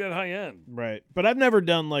have to be that high end. right, but I've never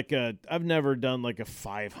done like a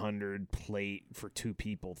 500 plate for 2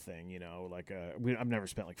 people thing. You know, like I've never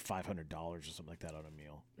spent like $500 or something like that on a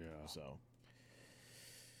meal. Yeah. So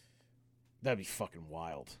that'd be fucking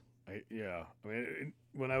wild. I mean,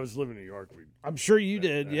 when I was living in New York, I'm sure you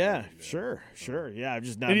did. that Yeah, we did. sure. Yeah, I've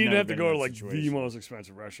just not. and you didn't never have to been go in to that like the situation. most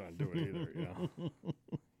expensive restaurant and do it either. You know,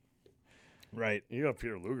 Right. you go to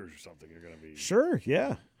Peter Luger's or something, you're gonna be Sure.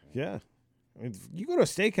 Yeah. Yeah. I mean, you go to a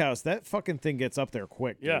steakhouse, that fucking thing gets up there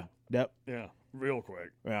quick. Dude. Yeah. Yep. yeah, real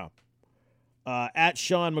quick. Yeah. At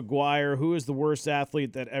Sean McGuire, who is the worst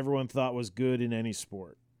athlete that everyone thought was good in any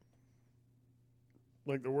sport?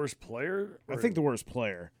 Like the worst player? I think the worst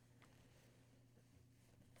player.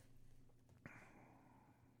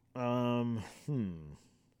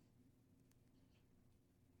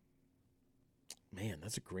 Man,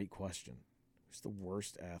 that's a great question. Who's the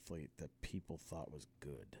worst athlete that people thought was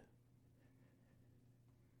good?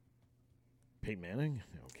 Peyton Manning?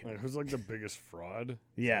 No, okay. Like, who's like the biggest fraud?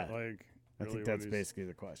 Yeah. Like I really think what that's he's- basically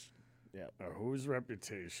the question. Yeah. whose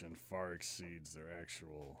reputation far exceeds their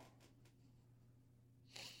actual.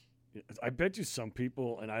 I bet you some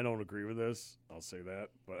people, and I don't agree with this, I'll say that,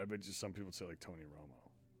 but I bet you some people say like Tony Romo.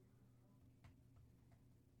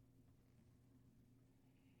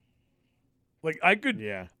 Like I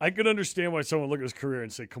could understand why someone look at his career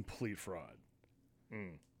and say complete fraud.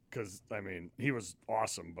 Because I mean, he was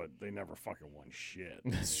awesome, but they never fucking won shit.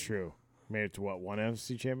 That's true. Made it to what, one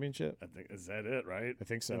NFC championship? I think is that it, right? I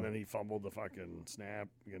think so. And then he fumbled the fucking snap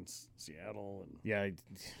against Seattle, and Yeah.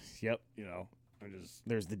 Yep. you know, I just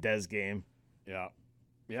There's the Dez game. yeah.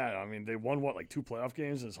 I mean, they won what, like 2 playoff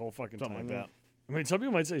games this whole fucking Something time. like now? that. I mean, some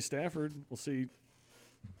people might say Stafford. We'll see.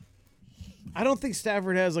 I don't think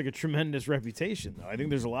Stafford has like a tremendous reputation, though. I think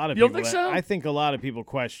there's a lot of You don't people. think so? I think a lot of people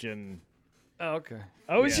question. Oh, okay.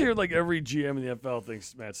 I always Yeah. hear like every GM in the NFL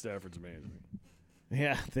thinks Matt Stafford's amazing.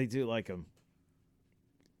 Yeah, they do like him.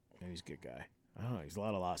 And he's a good guy. I don't know. He's a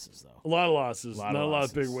lot of losses, though. A lot of losses, Lot of not a lot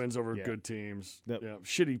of big losses. wins over Yeah. good teams. Yep. Yeah,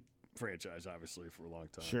 shitty franchise, obviously, for a long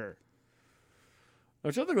time. Sure.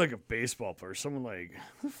 I'm trying to think like a baseball player, someone like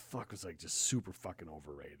who the fuck was like just super fucking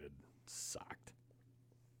overrated, sucked.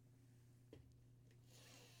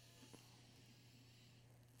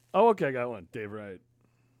 Oh, okay, I got one. David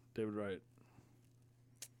Wright.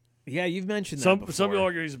 Yeah, you've mentioned that Some before. people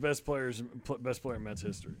argue he's the best player in Mets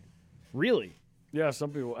history. Really? Yeah,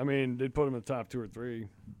 some people. I mean, they'd put him in the top 2 or 3.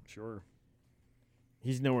 Sure.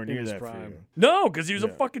 He's nowhere In near his that for prime. you. No, because he was a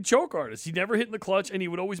Yeah. fucking choke artist. He never hit in the clutch, and he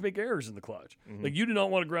would always make errors in the clutch. Mm-hmm. Like, you did not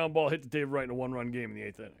want a ground ball hit to David Wright in a 1-run game in the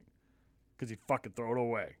 8th inning. Because he'd fucking throw it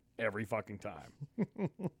away every fucking time.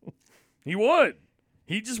 He would.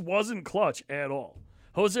 He just wasn't clutch at all.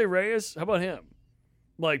 Jose Reyes, how about him?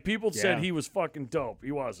 Like, people said Yeah. he was fucking dope.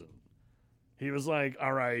 He wasn't. He was like,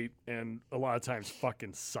 all right, and a lot of times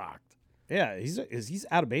fucking sucked. Yeah, he's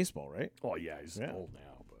out of baseball, right? Oh, yeah, he's Yeah. old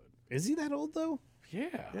now, but Is he that old, though?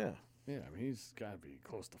 yeah. Yeah. Yeah, I mean, he's got to be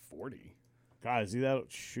close to 40, God, is he that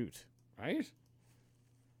old? Shoot. right?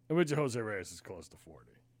 I bet you Jose Reyes is close to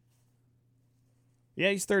 40.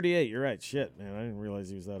 Yeah, he's 38. You're right. Shit, man. I didn't realize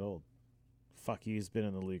he was that old. Fuck, he's been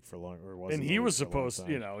in the league for long. Or was And in the he league was for a long supposed,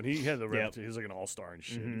 time. and he had the Yep. reputation. He was like an all-star and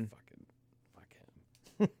shit. Mhm. Fuck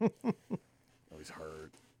him. Oh, he's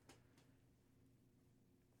hurt.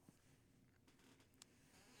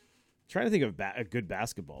 Trying to think of a good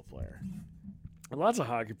basketball player. And lots of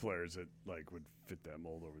hockey players that like would fit that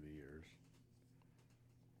mold over the years.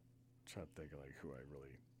 I'm trying to think of like who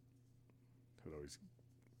would always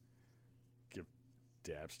give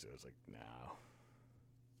daps to. It's like, no.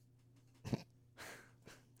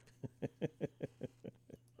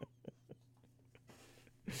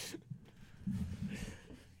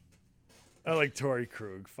 I like Torrey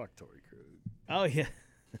Krug. Fuck Torrey Krug. Oh yeah.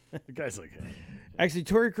 The guy's like, hey. Actually,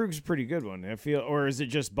 Torrey Krug's a pretty good one. I feel, or is it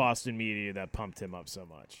just Boston media that pumped him up so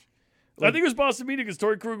much? I think it was Boston media because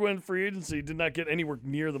Torrey Krug went free agency, did not get anywhere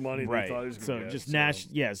near the money Right. they thought he was So going to get.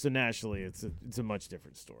 just so nationally, it's a much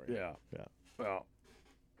different story. Yeah. Yeah. Well,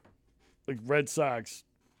 like Red Sox,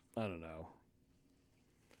 I don't know.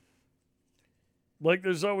 Like,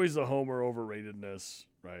 there's always the homer overratedness,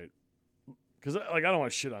 right? Because I don't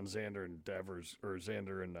want to shit on Xander and Devers or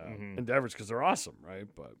Xander and Devers because they're awesome, right?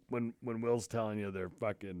 But when Will's telling you they're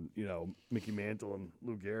fucking, Mickey Mantle and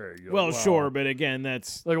Lou Gehrig, you're Well, like, wow. sure, but again,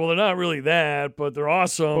 that's. Like, well, they're not really that, but they're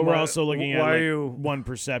awesome. But we're also looking at why like, you, one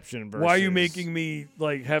perception versus. why are you making me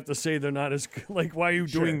like have to say they're not as like? Why are you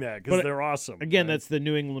doing that? Because But they're awesome. Again, right? that's the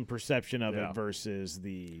New England perception of Yeah. it versus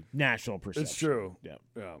the national perception. It's true. Yeah.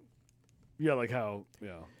 Yeah. Like how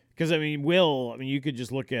Because you could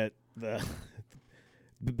just look at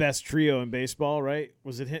the best trio in baseball, right?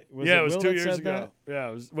 Was it him? it was Will 2 that years said ago. that? Yeah,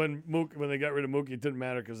 it was when they got rid of Mookie. It didn't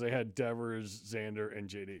matter because they had Devers, Xander, and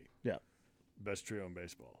JD. Yeah. Best trio in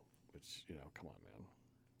baseball. Which come on, man.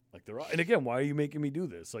 Like and again, why are you making me do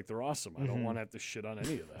this? Like they're awesome. I don't want to have to shit on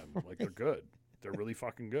any of them. Like they're good. They're really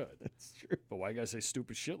fucking good. That's true. But why you guys say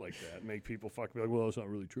stupid shit like that and make people fucking be like, well, it's not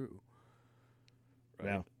really true.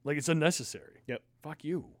 Right? Yeah. Like it's unnecessary. Yep. Fuck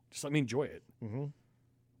you. Just let me enjoy it. Mm-hmm.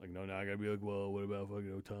 Like, no, now I gotta be like, well, what about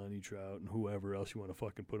fucking Ohtani, Trout, and whoever else you want to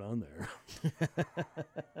fucking put on there?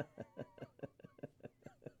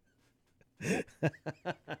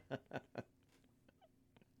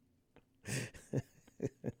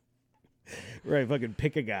 Right, fucking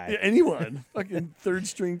pick a guy. Yeah, anyone. Fucking third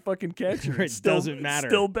string fucking catcher. It doesn't matter.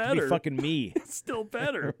 Still It'd be better. fucking me. It's still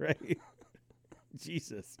better. Right.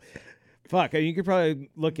 Jesus. Fuck. You could probably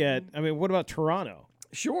look at. What about Toronto?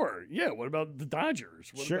 Sure. Yeah. What about the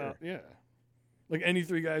Dodgers? What Sure. about, yeah. Like any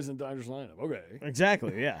three guys in the Dodgers lineup. Okay.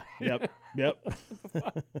 Exactly. Yeah. Yep.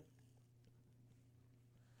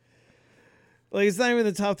 Like it's not even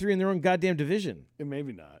the top three in their own goddamn division. Yeah,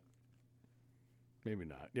 maybe not. Maybe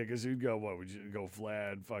not. Yeah, because you'd go, what? Would you go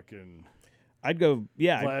Vlad, fucking. I'd go.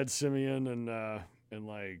 Yeah. Vlad, Simeon, and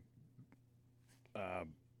like.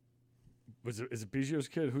 Is it Biggio's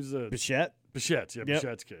kid? Who's the. Bichette. Bichette's. Yeah, Yep.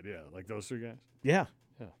 Bichette's kid. Yeah. Like those three guys. Yeah.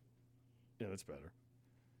 Yeah, that's better.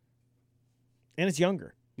 And it's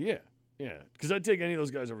younger. Yeah. Yeah. Because I'd take any of those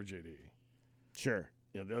guys over JD. Sure.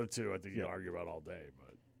 Yeah, the other two I think you argue about all day,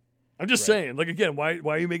 but I'm just saying, like again, why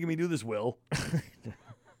are you making me do this, Will?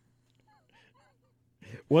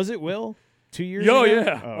 Was it Will 2 years Oh ago?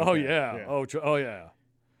 yeah. Oh, Oh okay. yeah. Oh yeah.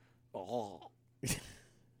 Oh.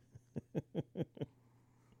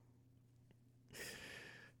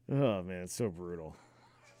 Oh man, it's so brutal.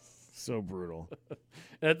 So brutal.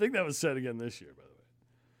 And I think that was said again this year, by the way.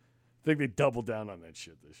 I think they doubled down on that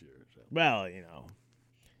shit this year. So. Well,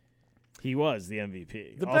 he was the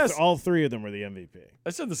MVP. The best- all three of them were the MVP. I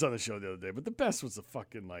said this on the show the other day, but the best was the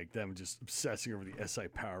fucking like them just obsessing over the SI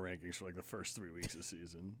power rankings for like the first 3 weeks of the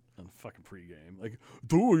season on the fucking pregame. Like,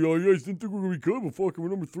 you guys didn't think we were gonna be good, but fucking we're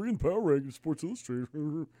number 3 in power rankings, Sports Illustrated.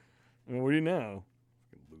 What do you know?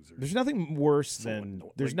 Fucking losers. There's nothing worse So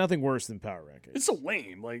nothing worse than power rankings. It's so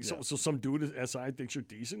lame. Like, so some dude at SI thinks you're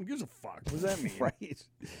decent. Who gives a fuck? What does that mean? Right.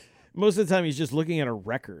 Most of the time, he's just looking at a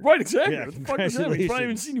record. Right, exactly. Yeah, What the fuck is that? He's probably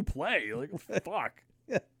even congratulations. seen you play. Like, fuck.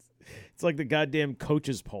 It's like the goddamn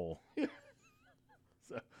coaches poll.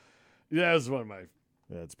 So, yeah, that's one of my.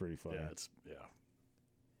 That's pretty funny.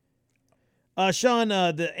 Sean. Sean,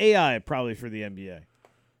 the AI probably for the NBA.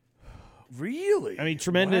 Really? I mean,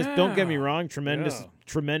 tremendous. Don't get me Wow. wrong. Tremendous, Yeah.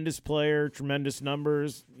 tremendous player. Tremendous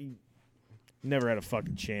numbers. He never had a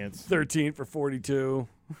fucking chance. 13 for 42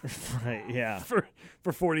 Right? Yeah.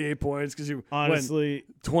 for 48 points because you Honestly,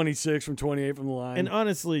 went 26 from 28 from the line. and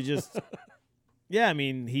honestly, just yeah. I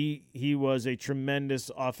mean, he was a tremendous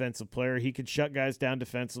offensive player. He could shut guys down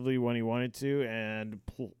defensively when he wanted to, and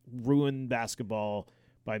ruin basketball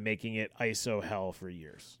by making it ISO hell for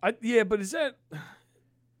years. Yeah, but is that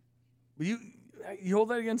you hold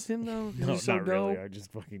that against him though? 'Cause No, he's so not dope. really. I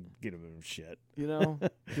just fucking get him shit. You know,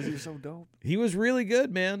 because he was so dope. He was really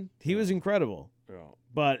good, man. He was incredible, Yeah.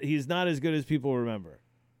 but he's not as good as people remember.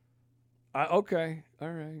 Okay,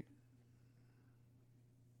 all right.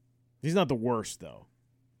 He's not the worst, though.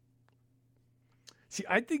 See,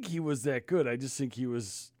 I think he was that good. I just think he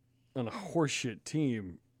was on a horseshit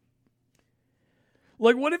team.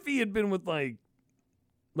 Like, what if he had been with like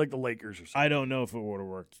the Lakers or something? I don't know if it would have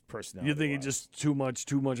worked personally. You think he just too much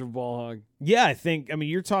of a ball hog? Yeah, I think. I mean,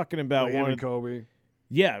 you're talking about Like him one and of Kobe.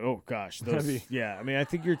 Yeah. Oh gosh. Those, Heavy. yeah. I mean, I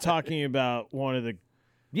think you're talking about one of the.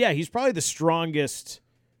 Yeah, he's probably the strongest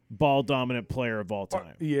ball dominant player of all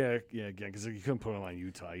time. Yeah, again, because you couldn't put him on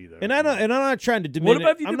Utah either. And I'm not trying to diminish.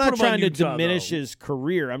 about if you I'm did not put him on trying to Utah, diminish though? his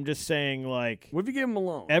career. I'm just saying, like, What if you gave him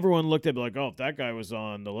Malone? everyone looked at me like, oh, if that guy was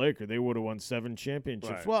on the Lakers, they would have won 7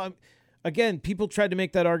 championships. Right. Well, again, people tried to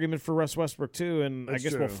make that argument for Russ Westbrook too, and That's I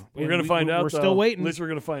guess true. we're going to find out. We're though. still waiting. At least we're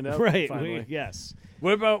going to find out. Right? Finally. Yes.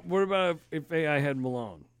 What about if AI had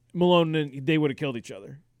Malone? Malone and they would have killed each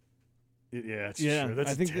other. Yeah, it's Yeah, true.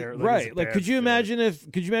 That's I think terrible. Like, could you imagine if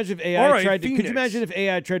AI All right, tried to? Could Phoenix. you imagine if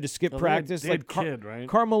AI tried to skip practice? They had Like Kid, right?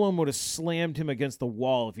 Karl Malone would have slammed him against the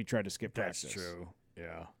wall if he tried to skip That's practice. true.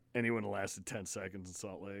 Yeah, and he wouldn't have lasted 10 seconds in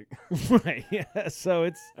Salt Lake. Right. Yeah. So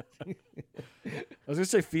it's I was gonna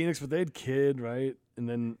say Phoenix, but they had Kid, right? And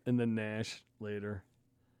then Nash later.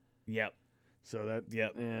 yep. So that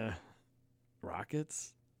yeah.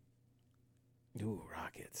 Rockets. Ooh,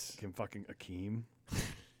 Rockets. Kim fucking Akeem.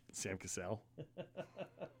 Sam Cassell.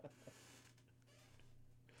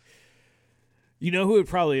 You know who it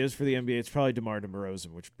probably is for the NBA? It's probably DeMar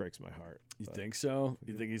DeRozan, which breaks my heart. You think so?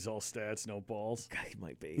 You think he's all stats, no balls? God, he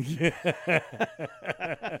might be. I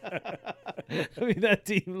mean, that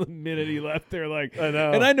team, the minute he left, they're like, I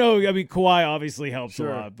know. And I know, Kawhi obviously helps Sure.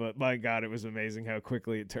 a lot, but my God, it was amazing how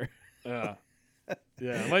quickly it turned. Yeah.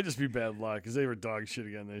 Yeah, it might just be bad luck because they were dog shit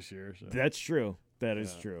again this year. So. That's true. That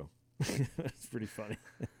is true. That's pretty funny.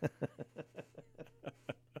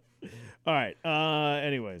 All right.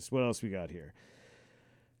 Anyways, what else we got here?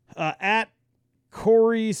 At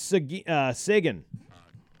Corey Sagan.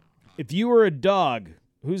 If you were a dog,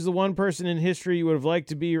 who's the one person in history you would have liked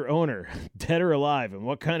to be your owner, dead or alive, and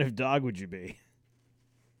what kind of dog would you be?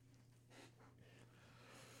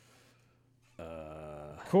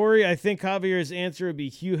 Corey, I think Javier's answer would be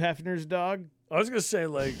Hugh Hefner's dog. I was gonna say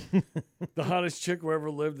like the hottest chick who ever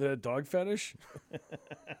lived that had dog fetish.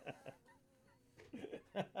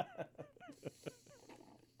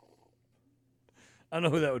 I don't know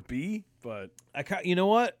who that would be, but You know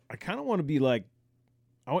what? I kind of want to be like,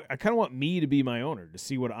 I kind of want me to be my owner to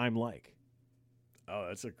see what I'm like. oh,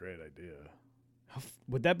 that's a great idea.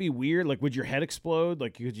 Would that be weird? Like, would your head explode?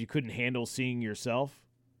 Like, because you couldn't handle seeing yourself?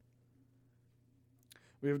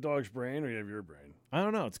 We have a dog's brain, or you have your brain? I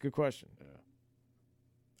don't know. It's a good question. Yeah.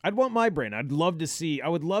 I'd want my brain. I would love to see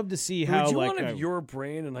how Would you like want to have your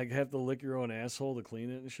brain and like have to lick your own asshole to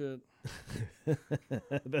clean it and shit?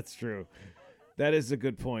 That's true. That is a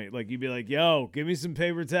good point. Like, you'd be like, yo, give me some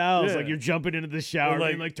paper towels. Yeah. Like, you're jumping into the shower Or,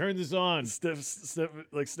 and turn this on. Sniffing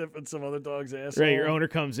some other dog's asshole. Right, your owner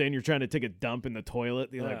comes in, you're trying to take a dump in the toilet.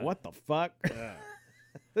 You're like, Yeah. what the fuck? Yeah,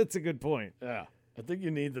 That's a good point. yeah. I think you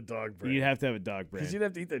need the dog brain. You'd have to have a dog brain. because you'd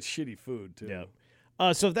have to eat that shitty food too.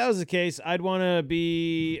 Yeah. So if that was the case, I'd want to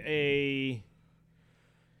be a.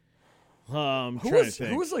 I'm Who trying was to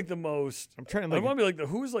think. who was like the most? I'm trying to I like. want to be like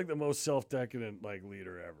who was like the most self-decadent like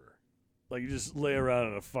leader ever? Like you just lay around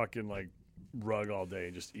on a fucking like rug all day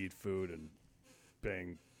and just eat food and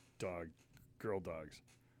bang girl dogs.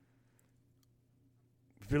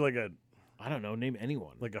 Feel like I don't know. Name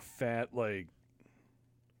anyone. a fat like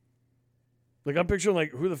I'm picturing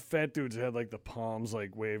like who the fat dudes had like the palms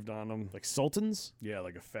like waved on them. Like sultans. Yeah,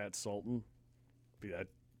 like a fat sultan. Be that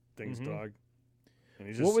thing's Mhm. dog. And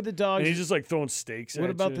he's just, What were the dogs? and he's just like throwing steaks at What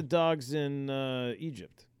about you. the dogs in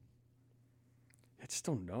Egypt? I just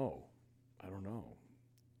don't know. I don't know.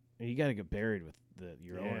 You got to get buried with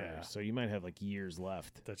your Yeah. owner, so you might have like years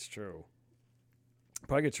left. That's true.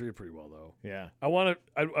 Probably get treated pretty well though. Yeah. I want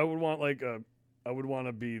to. I would want like a. I would want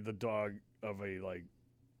to be the dog of a like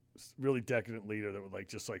really decadent leader that would like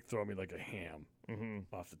just like throw me like a ham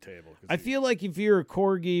off the table. 'Cause I feel like if you're a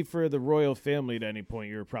corgi for the royal family at any point,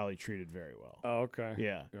 you're probably treated very well. Oh, okay.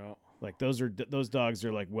 Yeah. Yeah. Like those dogs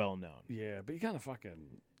are like well known. Yeah, but you kind of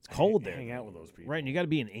fucking. It's cold hang there. out with those people. Right, and you got to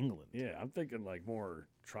be in England. Yeah, I'm thinking like more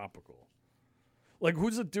tropical. Like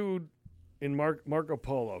who's the dude in Marco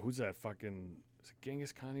Polo? Who's that fucking? Is it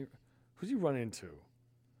Genghis Khan? Who's he run into?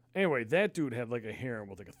 Anyway, that dude had like a harem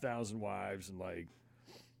with like 1,000 wives and like,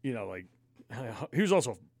 like he was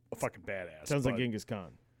also a fucking badass. Sounds like but- Genghis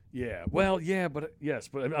Khan. Yeah. Well, yeah, but yes,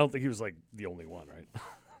 but I don't think he was like the only one,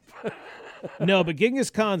 right? No, but Genghis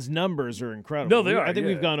Khan's numbers are incredible. No, they are. I think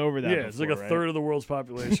yeah. we've gone over that. Yeah, it's like a before, third of the world's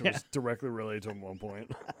population Yeah. was directly related to him at one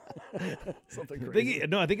point. Something right? crazy.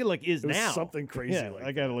 I think it like is It was now something crazy. Yeah, like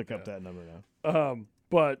I got to that, look yeah. up that number now.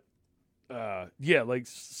 But yeah, like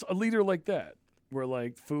a leader like that, where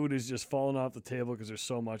like food is just falling off the table because there's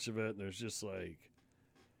so much of it, and there's just like,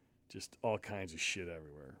 just all kinds of shit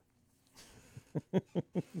everywhere.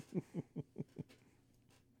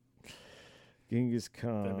 Genghis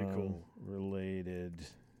Khan That'd be cool. related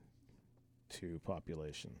to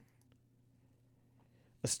population.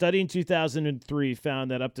 A study in 2003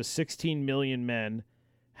 found that up to 16 million men,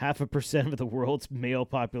 0.5% of the world's male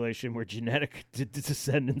population, were genetic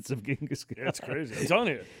descendants of Genghis Khan. That's crazy. I'm telling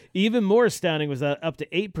you. Even more astounding was that up to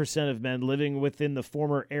 8% of men living within the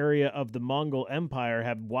former area of the Mongol Empire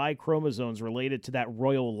have Y chromosomes related to that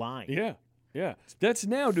royal line. Yeah. Yeah. That's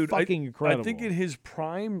now, dude. Fucking incredible. I think in his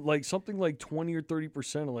prime, like something like 20 or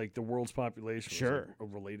 30% of like the world's population was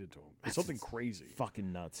like, related to him. It's something crazy.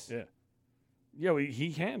 Fucking nuts. Yeah. Yeah,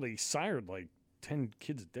 he sired like 10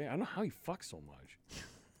 kids a day. I don't know how he fucks so much.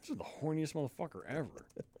 This is the horniest motherfucker ever.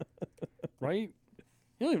 Right?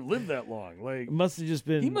 He don't even live that long. Like, It must have just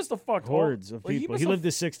been he must have fucked hordes all, of like, people. must He have- lived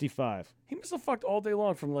to 65. He must have fucked all day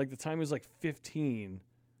long from like the time he was like 15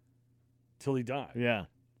 till he died. Yeah.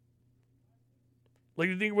 Like,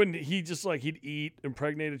 you think when he just like he'd eat,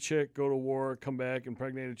 impregnate a chick, go to war, come back,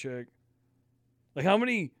 impregnate a chick. Like, how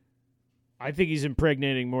many? I think he's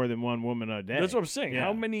impregnating more than one woman a day. That's what I'm saying. Yeah.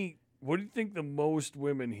 How many? What do you think the most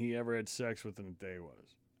women he ever had sex with in a day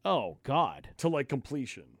was? Oh, God. To like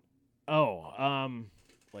completion. Oh,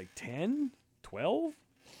 Like 10? 12?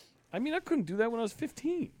 I mean, I couldn't do that when I was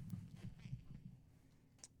 15.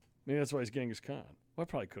 Maybe that's why he's Genghis Khan. Well, I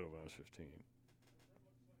probably could have when I was 15.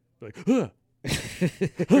 Like, huh.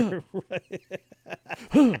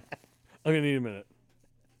 I'm going to need a minute.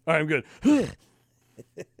 All right, I'm good.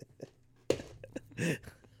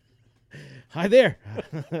 Hi there.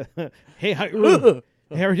 Hey, how are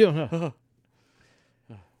we doing?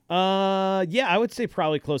 Yeah, I would say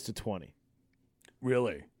probably close to 20.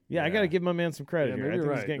 Really? Yeah, I got to give my man some credit Yeah, here. maybe I think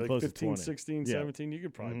you're he's right. getting Like close 15, to 20. 16, Yeah. 17, you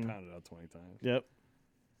could probably Mhm. pound it out 20 times. Yep.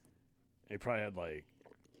 He probably had like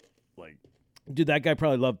Dude, that guy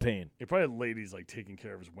probably loved pain. he probably had ladies like taking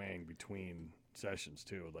care of his wang between sessions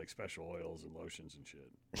too, with like special oils and lotions and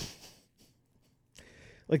shit.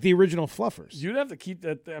 Like the original Fluffers. You'd have to keep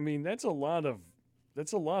that. I mean, that's a lot of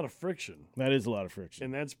friction, That is a lot of friction.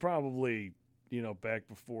 and that's probably back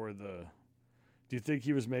before the. Do you think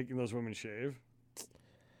he was making those women shave?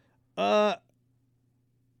 I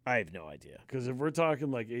have no idea. Because if we're talking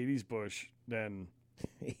like 80s Bush, then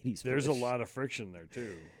 80s. there's Bush. a lot of friction there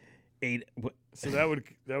too. What, So that would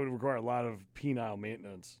require a lot of penile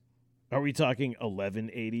maintenance. are we talking 11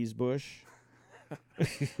 80s Bush?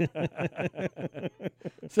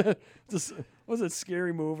 Was it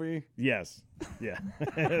Scary Movie? Yes. Yeah.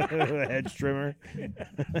 The hedge trimmer.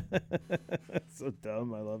 So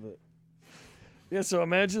dumb. I love it. Yeah. So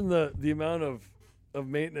imagine the amount of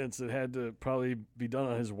maintenance that had to probably be done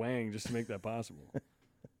on his wang just to make that possible.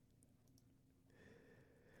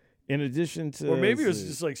 In addition to, Or maybe it was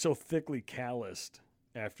just like so thickly calloused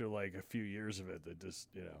after like a few years of it that just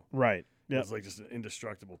right. it Yeah. was like just an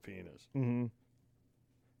indestructible penis. Mm-hmm.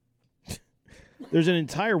 There's an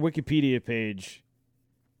entire Wikipedia page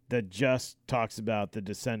that just talks about the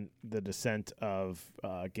descent of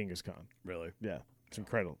Genghis Khan. Really? Yeah, it's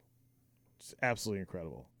incredible. It's absolutely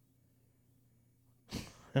incredible.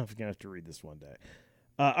 I'm gonna have to read this one day.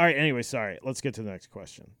 All right. Anyway, sorry. Let's get to the next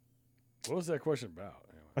question. What was that question about?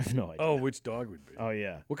 Anyway. I have no idea. Oh, which dog would be? Oh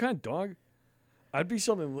yeah. What kind of dog? I'd be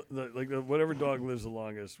something like whatever dog lives the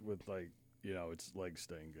longest with its legs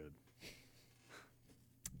staying good.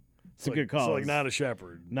 It's a good call. So like not a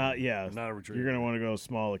shepherd. Not yeah. Not a retriever. You're gonna want to go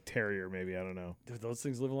small, like terrier, maybe. I don't know. Do those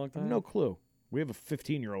things live a long I have time? no clue. We have a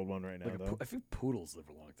 15-year-old one right now, Like though. I think poodles live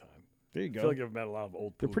a long time. There you I go. feel like I've met a lot of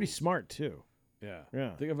old They're poodles. pretty smart too. Yeah.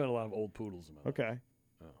 Yeah. I think I've met a lot of old poodles in my life. Okay.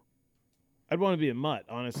 Oh. I'd want to be a mutt,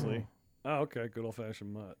 honestly. Oh, okay. Good old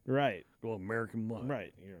fashioned mutt. Right. Good old American mutt.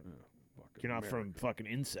 Right. Fucking You're not American. from fucking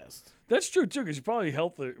incest. That's true too, because you're probably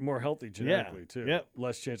more healthy genetically too. Yep.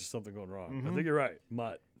 Less chance of something going wrong. I Mhm. think you're right.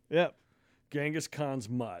 Mutt. Yep. Genghis Khan's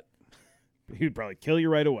mutt. He'd probably kill you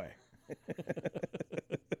right away.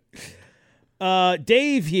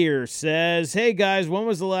 Dave here says, "Hey guys, when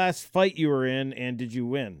was the last fight you were in, and did you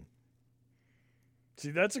win?"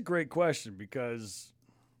 See, that's a great question because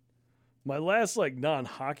my last like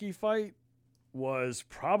non-hockey fight was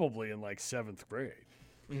probably in like 7th grade.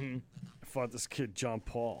 Mm-hmm. I fought this kid John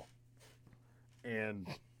Paul, and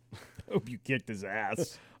Hope you kicked his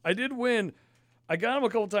ass. I did win. I got him a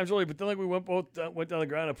couple times early, but then like we went down the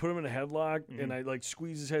ground. I put him in a headlock, and I like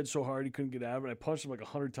squeezed his head so hard he couldn't get out of it. I punched him like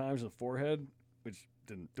 100 times in the forehead, which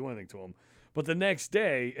didn't do anything to him. But the next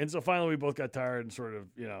day, and so finally we both got tired and sort of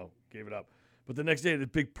gave it up. But the next day, he had a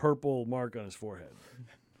big purple mark on his forehead.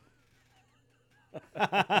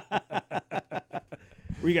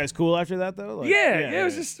 Were you guys cool after that though? Like, Yeah, it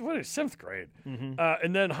was just 7th grade. Mhm.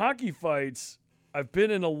 And then hockey fights, I've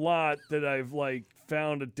been in a lot that I've like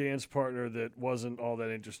found a dance partner that wasn't all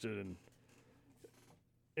that interested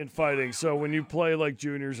in fighting. So when you play like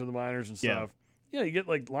juniors or the minors and Yeah. stuff, you get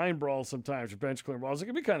like line brawls sometimes or bench clearing brawls. It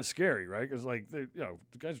can be kind of scary, right? Because like the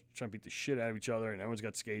guys are trying to beat the shit out of each other, and everyone's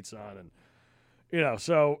got skates on, and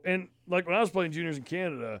so and like when I was playing juniors in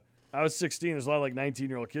Canada, I was 16. There's a lot of like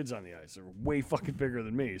 19-year-old kids on the ice. They're way fucking bigger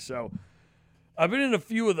than me. So I've been in a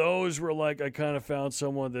few of those where like I kind of found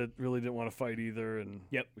someone that really didn't want to fight either, and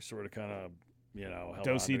we sort of kind of held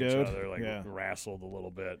on to each other, like wrestled a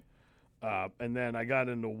little bit, and then I got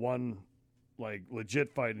into one like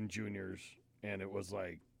legit fight in juniors, and it was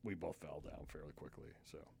like we both fell down fairly quickly.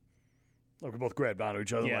 So like we both grabbed onto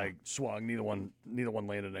each other, like swung. Neither one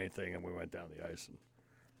landed anything, and we went down the ice. And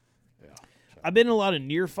I've been in a lot of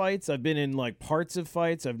near fights. I've been in like parts of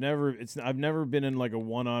fights. I've never been in like a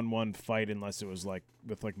one-on-one fight unless it was like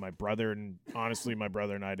with like my brother. And honestly, my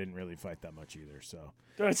brother and I didn't really fight that much either. So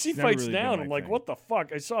dude, I see fights really now, and I'm like, what the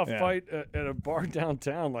fuck? I saw a fight at a bar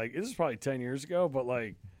downtown. Like this is probably 10 years ago, but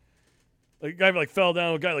like a guy like fell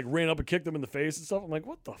down. A guy like ran up and kicked him in the face and stuff. I'm like,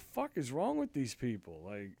 what the fuck is wrong with these people?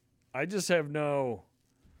 Like, I just have no.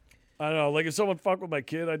 I don't know. Like, if someone fucked with my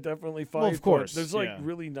kid, I'd definitely fight. Well, of course. There's, like,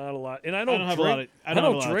 really not a lot. And I don't have drink. I don't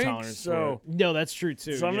have a lot drink, of tolerance so. for it. No, that's true,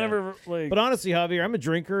 too. So I'm never, like. But honestly, Javier, I'm a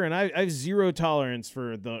drinker, and I have zero tolerance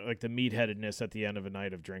for the meatheadedness at the end of a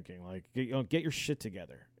night of drinking. Like, get your shit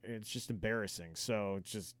together. It's just embarrassing. So,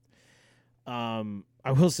 it's just. I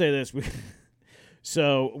will say this.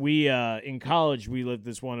 We in college, we lived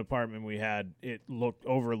this one apartment we had. It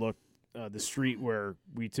overlooked the street where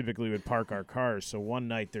we typically would park our cars. So one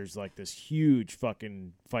night there's like this huge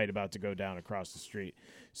fucking fight about to go down across the street.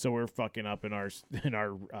 So we're fucking up in our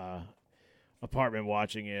apartment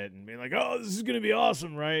watching it and being like, oh, this is going to be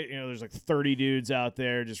awesome, right? There's like 30 dudes out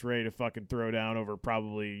there just ready to fucking throw down over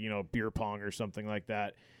probably, beer pong or something like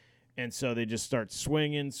that. And so they just start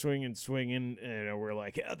swinging, and we're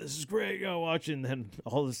like, yeah, this is great, watch it. And then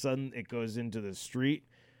all of a sudden it goes into the street.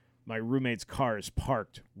 My roommate's car is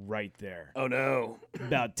parked right there. Oh, no.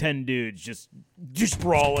 About 10 dudes just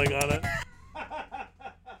brawling on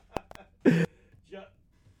it.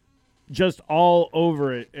 Just all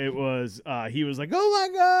over it. It was, he was like, oh, my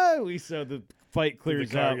God. So the fight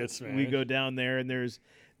clears up. We go down there, and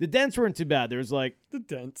the dents weren't too bad. There's like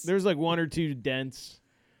one or two dents,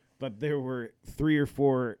 but there were 3 or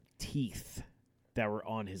 4 teeth that were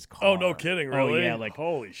on his car. Oh, no kidding, really? Oh, yeah, like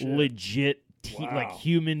holy shit. Legit like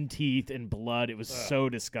human teeth and blood. It was so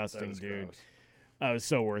disgusting, dude. Gross. It was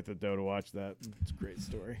so worth it, though, to watch that. It's a great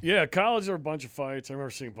story. Yeah, college, there were a bunch of fights. I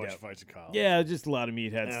remember seeing a bunch of fights in college. Yeah, just a lot of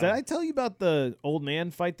meatheads. Yeah. Did I tell you about the old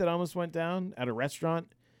man fight that almost went down at a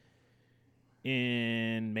restaurant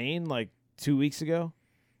in Maine like 2 weeks ago?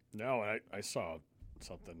 No, I saw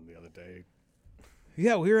something the other day.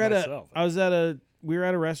 Yeah, we were at a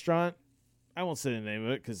restaurant. I won't say the name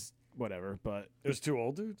of it because whatever, but it was 2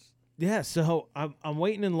 old dudes? Yeah, so I'm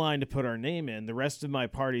waiting in line to put our name in. The rest of my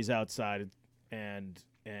party's outside, and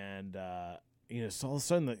so all of a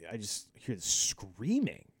sudden I just hear this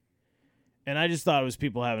screaming, and I just thought it was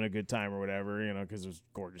people having a good time or whatever, because it was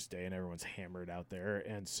a gorgeous day and everyone's hammered out there.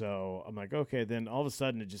 And so I'm like, okay. Then all of a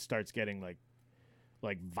sudden it just starts getting like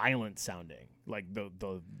violent sounding, like the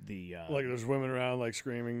like there's women around like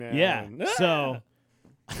screaming now. Yeah, so.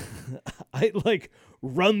 I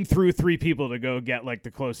run through 3 people to go get like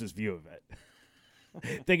the closest view of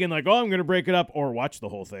it, thinking like, oh, I'm gonna break it up or watch the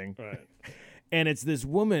whole thing. Right. And it's this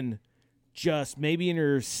woman, just maybe in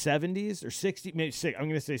her 70s or 60s, maybe I'm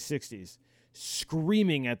gonna say 60s,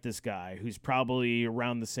 screaming at this guy who's probably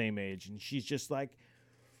around the same age, and she's just like,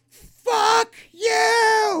 "Fuck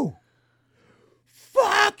you!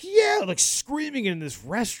 Fuck you!" Like screaming in this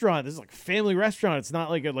restaurant. This is like a family restaurant. It's not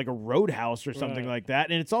like a Roadhouse or something like that.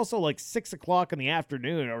 And it's also like 6 o'clock in the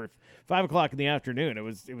afternoon or 5 o'clock in the afternoon. It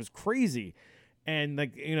was crazy. And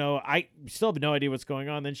like, I still have no idea what's going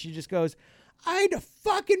on. Then she just goes, "I had to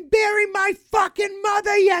fucking bury my fucking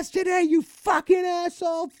mother yesterday, you fucking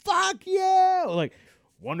asshole. Fuck you." Like,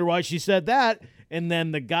 wonder why she said that. And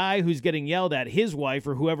then the guy who's getting yelled at, his wife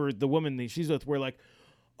or whoever the woman that she's with, were like,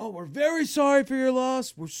 "Oh, we're very sorry for your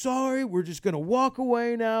loss. We're sorry. We're just going to walk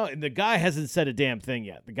away now." And the guy hasn't said a damn thing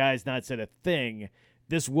yet. The guy's not said a thing.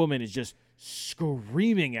 This woman is just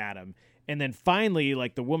screaming at him. And then finally,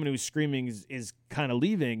 like, the woman who's screaming is kind of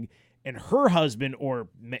leaving. And her husband, or,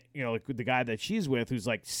 like the guy that she's with, who's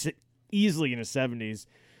like easily in his 70s,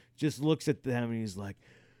 just looks at them and he's like,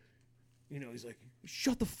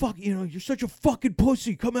 "Shut the fuck, you're such a fucking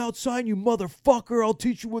pussy. Come outside, you motherfucker. I'll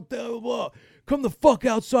teach you what blah, blah. Come the fuck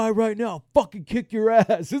outside right now. I'll fucking kick your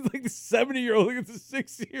ass." It's like the 70-year-old against the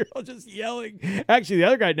 60-year-old just yelling. Actually, the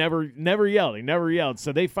other guy never yelled. He never yelled.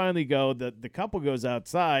 So they finally go, the couple goes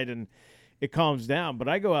outside, and it calms down. But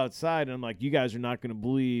I go outside and I'm like, you guys are not going to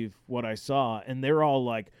believe what I saw. And they're all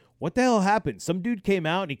like, what the hell happened? Some dude came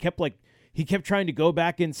out and he kept trying to go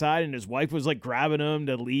back inside, and his wife was like grabbing him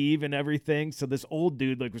to leave and everything. So this old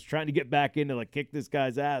dude like was trying to get back in to like kick this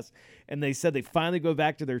guy's ass. And they said they finally go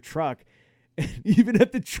back to their truck. And even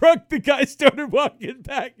at the truck, the guy started walking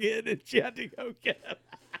back in, and she had to go get him.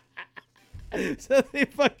 So they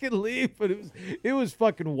fucking leave, but it was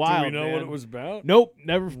fucking wild. Do we know man. what it was about? Nope,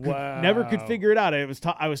 never could Wow. figure it out.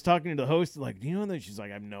 I was talking to the host, like, do you know that? She's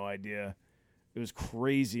like, I have no idea. It was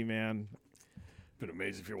crazy, man. Been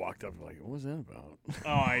amazing if you walked up and like, what was that about? Oh,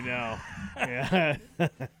 I know. Yeah.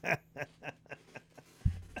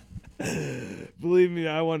 Believe me,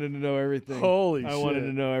 I wanted to know everything. Holy I shit. wanted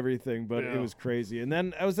to know everything, but Yeah. it was crazy. And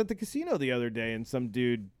then I was at the casino the other day, and some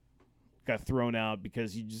dude got thrown out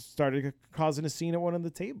because he just started causing a scene at one of the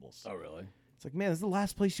tables. Oh, really? It's like, man, this is the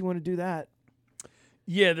last place you want to do that.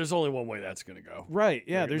 Yeah, there's only one way that's going to go. Right,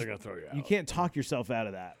 yeah. They're going to throw you out. You can't talk yourself out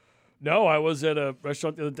of that. No, I was at a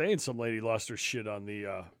restaurant the other day, and some lady lost her shit on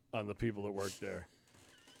the people that worked there.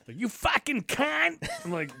 Like, you fucking cunt!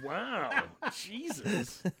 I'm like, wow,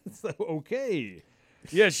 Jesus. It's like, okay.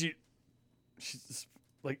 Yeah, she's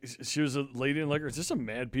like, she was a lady in liquor. It's just some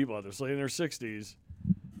mad people out there. This lady in her 60s.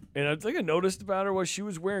 And I think I noticed about her was she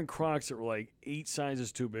was wearing Crocs that were like 8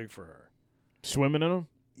 sizes too big for her. Swimming in them?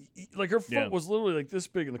 Like her foot Yeah. was literally like this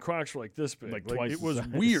big, and the Crocs were like this big. Like twice it the was size.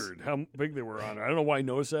 weird how big they were on her. I don't know why I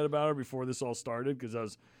noticed that about her before this all started, because I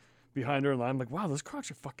was behind her in line. I'm like, wow, those Crocs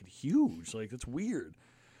are fucking huge. Like, that's weird.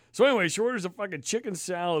 So anyway, she orders a fucking chicken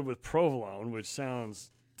salad with provolone, which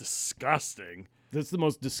sounds disgusting. That's the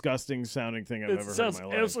most disgusting sounding thing I've It ever heard sounds in my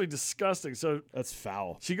life. absolutely disgusting. So That's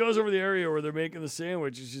foul. she goes over the area where they're making the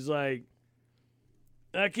sandwich, and she's like,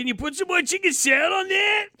 can you put some more chicken salad on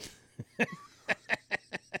that?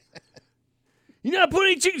 You're not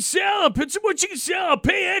putting any chicken salad. Put some more chicken salad. I'll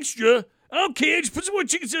pay extra. I don't care. Just put some more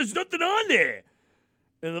chicken salad. There's nothing on there.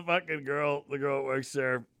 And the fucking girl, the girl that works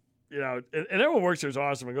there, you know, and everyone works there is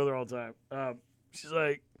awesome. I go there all the time. She's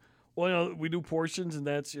like, well, you know, we do portions, and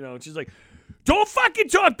that's, you know, and she's like, don't fucking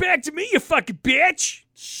talk back to me, you fucking bitch.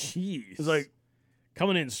 Jeez. It's like,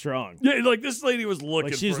 coming in strong. yeah, like this lady was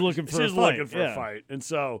looking. Like she's for, looking for she's a fight, looking for yeah. a fight, and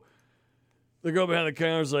so the girl behind the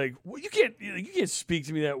counter was like, "Well, you can't speak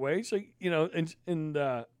to me that way." She's like, you know, and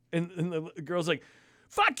the girl's like,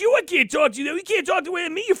 "Fuck you! I can't talk to you. You can't talk the way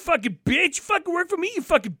to me, you fucking bitch. You fucking work for me, you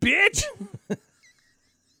fucking bitch."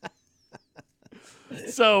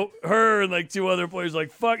 So her and like 2 other players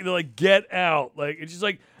like, "Fuck!" They're like, "Get out!" Like, and she's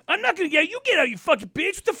like, I'm not gonna get you. Get out, you fucking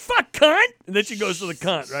bitch. What the fuck, cunt? And then she goes to the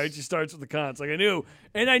cunt, right? She starts with the cunts. Like I knew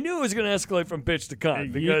it was gonna escalate from bitch to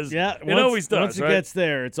cunt because it always does. Once it right? gets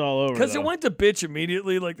there, it's all over. Because it though. went to bitch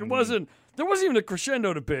immediately. Like there wasn't even a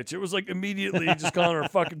crescendo to bitch. It was like immediately just calling her a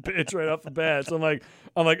fucking bitch right off the bat. So I'm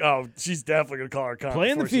like, oh, she's definitely gonna call her a cunt.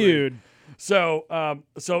 playing the before she leaves. feud. So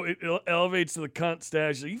it elevates to the cunt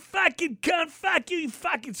stash. She's like, you fucking cunt, fuck you, you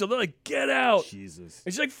fucking. So they're like, get out. Jesus.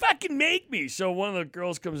 And she's like, fucking make me. So one of the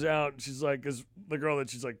girls comes out, and she's like, because the girl that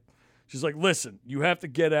she's like, listen, you have to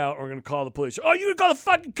get out, or we're gonna call the police. Oh, you gonna call the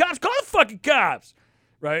fucking cops? Call the fucking cops,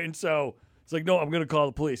 right? And so it's like, no, I'm gonna call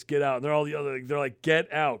the police. Get out. And they're all the other. They're like, get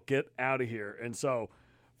out of here. And so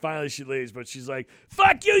finally she leaves, but she's like,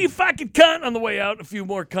 fuck you, you fucking cunt, on the way out. A few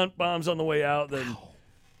more cunt bombs on the way out. Then.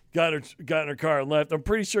 Got in her car and left. I'm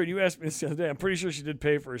pretty sure, you asked me this the other day, I'm pretty sure she did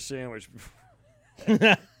pay for a sandwich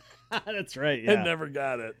before. That's right. Yeah. And never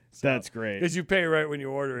got it. So, That's great. because you pay right when you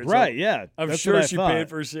order it. Right. So Yeah. I'm That's sure what I she thought. paid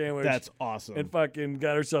for a sandwich. That's awesome. And fucking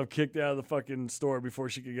got herself kicked out of the fucking store before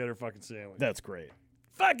she could get her fucking sandwich. That's great.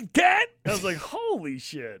 Fucking cat! I was like, holy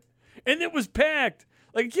shit. And it was packed.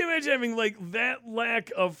 Like, I can't imagine having, like, that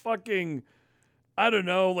lack of fucking, I don't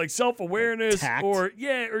know, like self-awareness Tact? or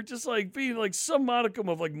just like being like some modicum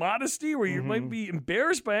of like modesty where you might be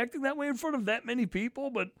embarrassed by acting that way in front of that many people,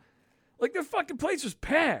 but like their fucking place was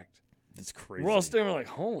packed. That's crazy. We're all standing there like,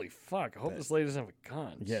 holy fuck, I hope this lady doesn't have a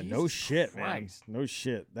gun. Yeah. Jesus No shit, Christ. man. No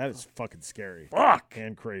shit. That is fucking scary Fuck.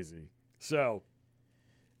 and crazy. So,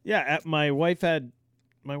 Yeah. My wife had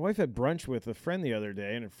brunch with a friend the other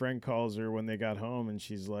day, and a friend calls her when they got home, and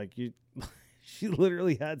she's like, she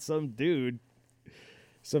literally had some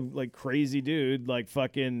like crazy dude, like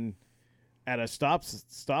fucking at a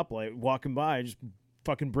stoplight walking by, just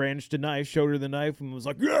fucking brandished a knife, showed her the knife, and was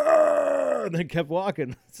like, yeah, and then kept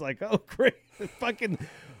walking. It's like, oh, great. Fucking,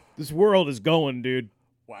 this world is going, dude.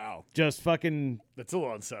 wow. Just fucking, That's a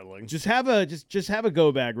little unsettling. just have a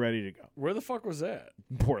go bag ready to go. Where the fuck was that?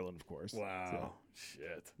 Portland, of course. Wow.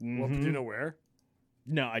 Shit. Well, do you know where?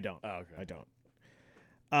 No, I don't. Oh, okay. I don't.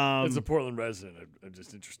 As a Portland resident, I'm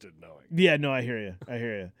just interested in knowing. Yeah, no, I hear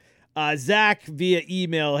you. Zach via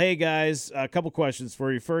email. Hey guys, a couple questions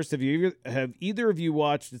for you. First, have either of you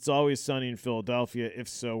watched It's Always Sunny in Philadelphia? If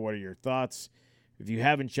so, what are your thoughts? If you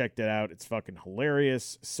haven't checked it out, it's fucking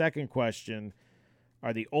hilarious. Second question,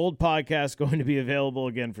 are the old podcasts going to be available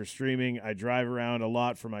again for streaming? I drive around a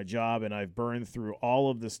lot for my job, and I've burned through all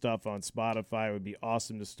of the stuff on Spotify. It would be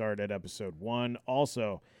awesome to start at episode 1.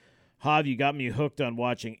 Also, Hav, you got me hooked on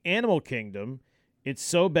watching Animal Kingdom. It's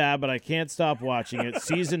so bad, but I can't stop watching it.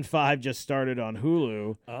 Season 5 just started on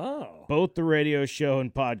Hulu. Oh. Both the radio show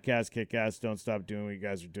and podcast kick ass. Don't stop doing what you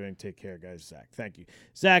guys are doing. Take care, guys. Zach, thank you.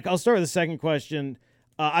 Zach, I'll start with the second question.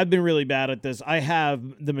 I've been really bad at this. I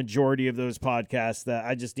have the majority of those podcasts that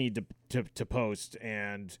I just need to post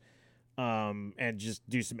and just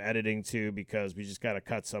do some editing too, because we just got to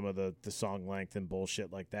cut some of the song length and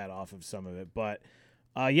bullshit like that off of some of it. But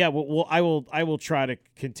I will try to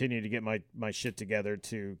continue to get my shit together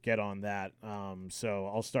to get on that. So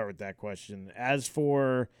I'll start with that question. As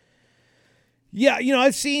for,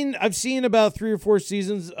 I've seen about 3 or 4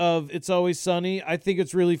 seasons of It's Always Sunny. I think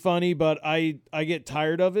it's really funny, but I get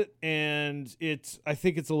tired of it, and I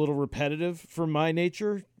think it's a little repetitive for my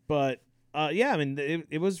nature. But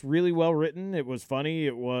it was really well written. It was funny.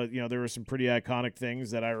 It was, there were some pretty iconic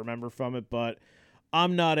things that I remember from it. But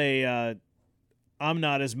I'm not as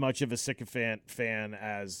much of a sycophant fan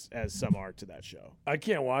as some are to that show. I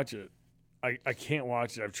can't watch it. I can't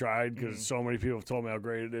watch it. I've tried because so many people have told me how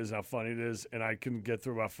great it is, how funny it is, and I can get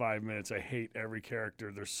through about 5 minutes. I hate every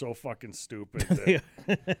character. They're so fucking stupid.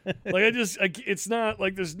 It's not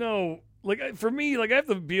like there's no, for me, I have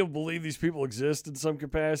to be able to believe these people exist in some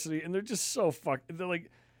capacity, and they're just so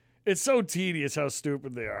it's so tedious how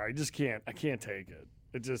stupid they are. I can't take it.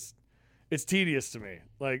 It's tedious to me.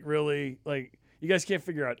 Really, you guys can't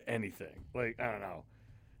figure out anything. I don't know.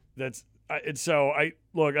 I don't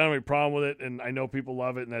have any problem with it, and I know people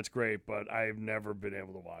love it, and that's great, but I've never been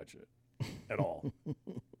able to watch it at all.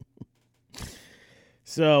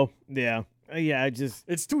 So,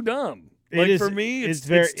 it's too dumb. For me, it's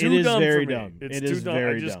too dumb for me. It's too dumb.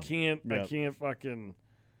 I just can't. Yep. I can't fucking.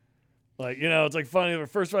 It's funny. The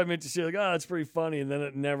first 5 minutes you see, that's pretty funny, and then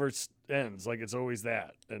it never ends. It's always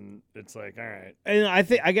that, and it's all right. And I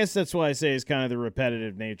guess that's why I say it's kind of the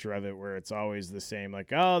repetitive nature of it, where it's always the same.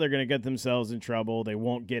 They're gonna get themselves in trouble. They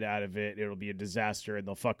won't get out of it. It'll be a disaster, and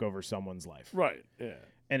they'll fuck over someone's life. Right. Yeah.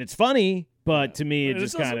 And it's funny, but to me, it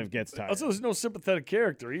just kind of gets tired. Also, there's no sympathetic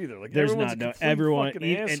character either. There's everyone's not. Everyone,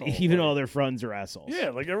 and even all their friends are assholes.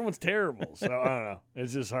 Yeah, everyone's terrible. So I don't know.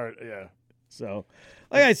 It's just hard. Yeah. So,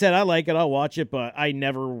 like I said, I like it. I'll watch it, but I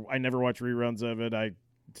never watch reruns of it.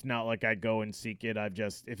 It's not like I go and seek it.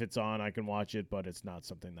 If it's on, I can watch it, but it's not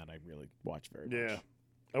something that I really watch very much. Yeah.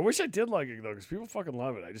 I wish I did like it, though, because people fucking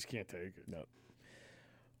love it. I just can't take it. No.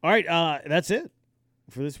 All right, that's it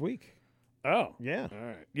for this week. Oh. Yeah. All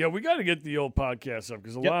right. Yeah, we got to get the old podcasts up,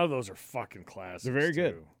 because a lot of those are fucking classics. They're very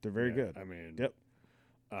good. Too. They're very good. I mean. Yep.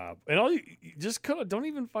 And all you just don't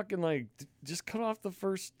even fucking, just cut off the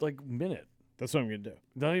first, minute. That's what I'm going to do.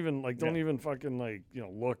 Don't even fucking,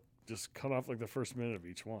 look. Just cut off, the first minute of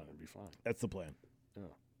each one. It'd be fine. That's the plan.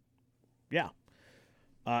 Yeah. Yeah.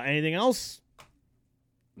 Anything else?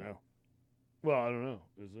 No. Well, I don't know.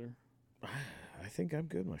 Is there? I think I'm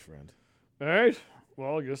good, my friend. All right.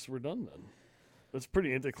 Well, I guess we're done then. That's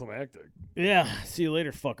pretty anticlimactic. Yeah. See you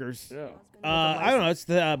later, fuckers. Yeah. I don't know. It's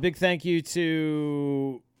the big thank you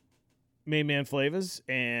to Main Man Flavas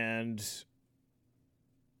and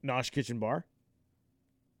Nosh Kitchen Bar.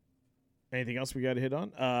 Anything else we got to hit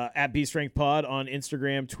on? At BStrengthPod on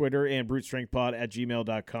Instagram, Twitter, and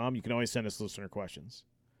BruteStrengthPod@gmail.com. You can always send us listener questions.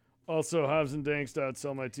 Also,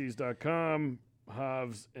 HovesandDanks.sellmytees.com.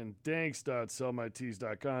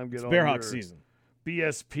 HovesandDanks.sellmytees.com. Get it's all Bearhawk your season.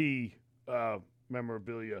 BSP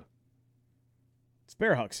memorabilia. It's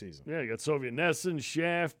Bearhawk season. Yeah, you got Soviet Nesson,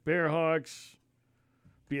 Shaft, Bearhawks,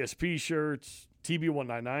 BSP shirts,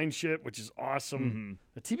 TB199 shit, which is awesome.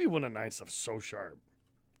 Mm-hmm. The TB199 stuff's so sharp.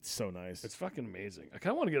 It's so nice. It's fucking amazing. I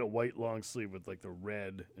kind of want to get a white long sleeve with the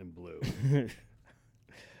red and blue.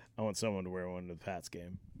 I want someone to wear one to the Pats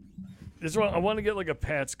game. I want to get a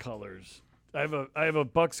Pats colors. I have a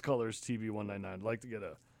Bucks colors TB199. I'd like to get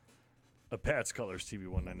a Pats colors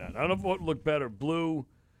TB199. I don't know what would look better, the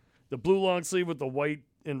blue long sleeve with the white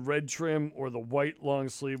and red trim, or the white long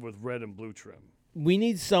sleeve with red and blue trim. We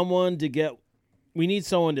need someone to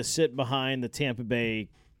sit behind the Tampa Bay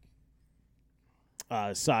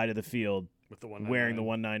side of the field with the 199. wearing the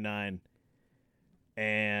 199,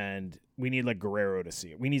 and we need Guerrero to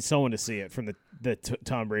see it. We need someone to see it from the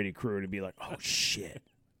Tom Brady crew to be like, oh shit,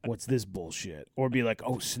 what's this bullshit? Or be like,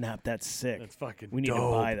 oh, snap, that's sick. That's fucking We need dope.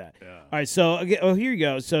 to buy that. Yeah. All right, so here you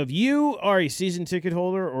go. So if you are a season ticket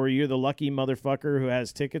holder or you're the lucky motherfucker who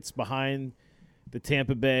has tickets behind the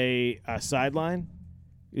Tampa Bay sideline,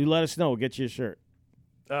 you let us know. We'll get you a shirt.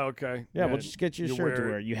 Oh, okay. Yeah, we'll just get you a you shirt to wear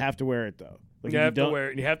it. wear. You have to wear it, though. Like, You if have to don't- wear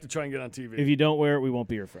it, and you have to try and get on TV. If you don't wear it, we won't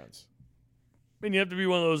be your friends. I mean, you have to be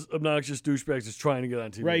one of those obnoxious douchebags that's trying to get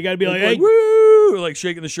on TV. Right, you gotta be like, hey- woo! Or like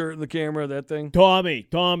shaking the shirt in the camera, that thing. Tommy,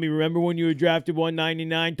 remember when you were drafted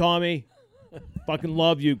 199, Tommy? Fucking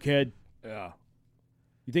love you, kid. Yeah.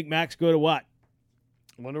 You think Max good or what?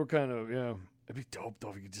 I wonder what kind of, yeah. It'd be dope, though,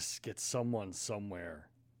 if you could just get someone somewhere.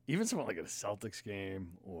 Even someone like at a Celtics game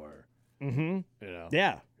or, Mm-hmm. you know.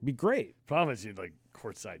 Yeah, it'd be great. Problem is, you'd like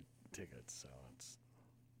courtside tickets, so it's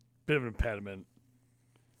a bit of an impediment.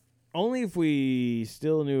 Only if we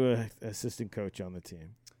still knew an assistant coach on the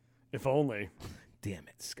team. If only. Damn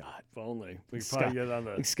it, Scott. If only. We could Scott- probably get on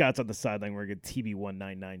Like the. Scott's on the sideline wearing a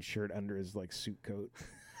TB199 shirt under his like suit coat.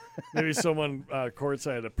 Maybe someone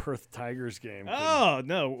courtside at a Perth Tigers game. could- Oh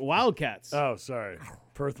no, Wildcats. Oh, sorry.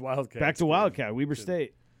 Perth Wildcats. Back to could- Wildcat, Weber could-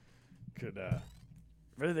 State. Could,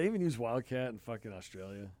 do they even use Wildcat in fucking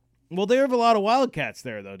Australia? Well, they have a lot of Wildcats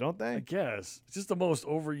there, though, don't I they? guess. It's just the most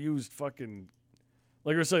overused fucking.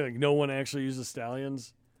 Like we're saying, like no one actually uses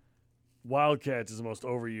Stallions. Wildcats is the most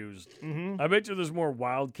overused. Mm-hmm. I bet you there's more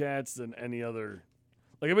Wildcats than any other.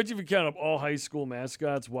 Like I bet you if you count up all high school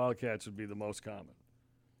mascots, Wildcats would be the most common.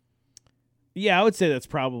 Yeah, I would say that's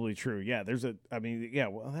probably true. Yeah,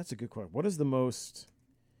 well, that's a good question. What is the most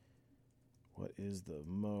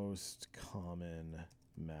common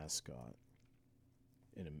mascot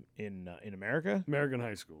in America? American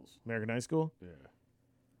high schools. American high school? Yeah.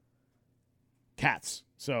 Cats.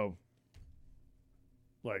 So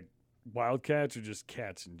Like Wildcats or just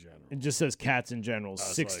cats in general? it just says cats in general.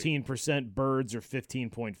 it's like- 16% birds or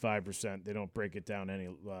 15.5%. They don't break it down any.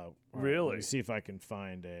 Really? Let me see if I can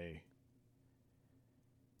find a.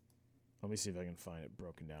 Let me see if I can find it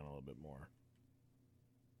broken down a little bit more.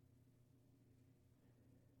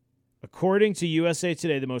 According to USA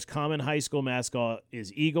Today, the most common high school mascot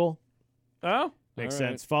is Eagle. Oh? Makes All right.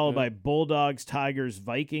 sense. Followed Yeah. by Bulldogs, Tigers,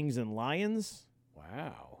 Vikings, and Lions.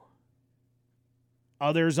 Wow.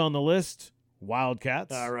 Others on the list: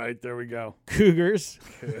 Wildcats, All right, there we go. Cougars,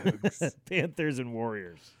 Cougs. Panthers, and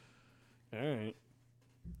Warriors. All right.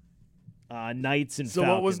 Knights and So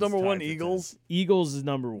Falcons. what was number tied one? for Eagles? 10th. Eagles is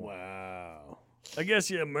number one. Wow. I guess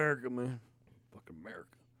yeah, America, man. Fuck America.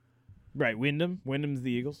 Right, Wyndham. Wyndham's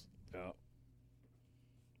the Eagles. Yeah.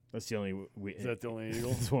 That's the only. Is that the only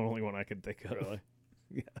Eagle? That's the only one I can think of. Really?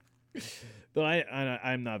 Yeah. Though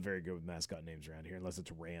I'm not very good with mascot names around here, unless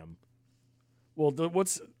it's Ram. Well,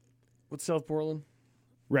 what's South Portland?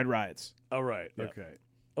 Red Riots. Oh, right. Yeah. Okay.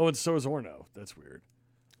 Oh, and so is Orno. That's weird.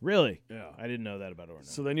 Really? Yeah. I didn't know that about Orno.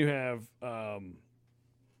 So then you have, and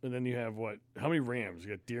then you have what? How many Rams?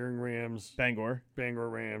 You got Deering Rams, Bangor. Bangor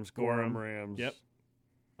Rams, Gorham. Gorham Rams. Yep.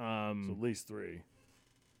 So at least 3.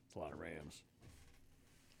 It's a lot of Rams.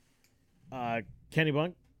 Kenny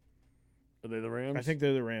Bunk. Are they the Rams? I think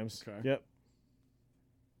they're the Rams. Okay. Yep.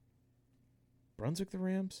 Brunswick the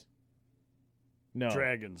Rams? No.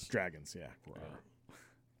 Dragons. Dragons, yeah.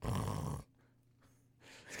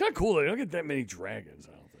 It's kind of cool. They don't get that many dragons,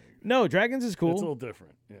 I don't think. No, Dragons is cool. It's a little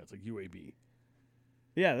different. Yeah, it's like UAB.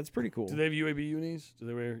 Yeah, that's pretty cool. Do they have UAB unis? Do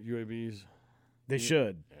they wear UABs? They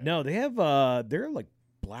should. Yeah. No, they have they're like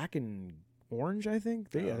black and orange, I think.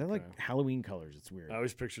 They're like okay. Halloween colors. It's weird. I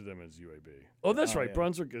always pictured them as UAB. Oh, that's Oh, right. yeah.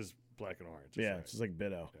 Brunswick is black and orange. That's yeah, right. it's just like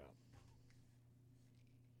Biddo. Yeah.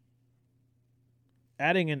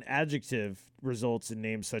 Adding an adjective results in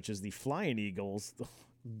names such as the Flying Eagles, the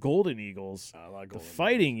Golden Eagles, I like the Golden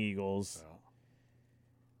Fighting Eagles,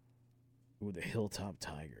 Yeah. ooh, the Hilltop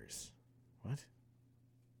Tigers. What?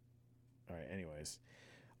 All right. Anyways,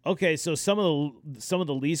 okay. So some of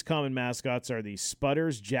the least common mascots are the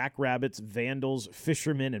Spudders, Jackrabbits, Vandals,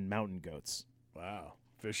 Fishermen, and Mountain Goats. Wow.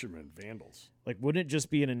 Fishermen, Vandals. Like, wouldn't it just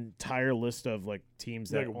be an entire list of like teams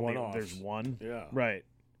that Like only one-offs. there's one? Yeah. Right.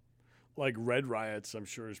 Like Red Riots, I'm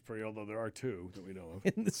sure is pretty, although there are 2 that we know of.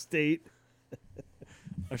 In the state.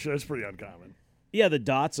 I'm sure that's pretty uncommon. Yeah, the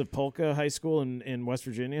Dots of Polka High School in West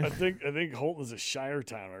Virginia. I think Holton's a Shire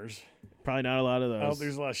Towners. Probably not a lot of I don't those. think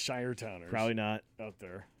there's a lot of Shire Towners Probably not. out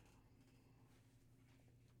there.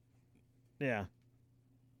 Yeah.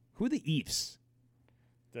 Who are the Eefs?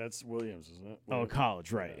 That's Williams, isn't it? Oh,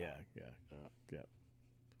 college, right? Yeah. Yeah.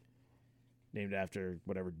 Named after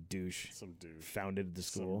whatever douche Some dude. founded the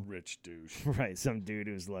school. Some rich douche. Right, some dude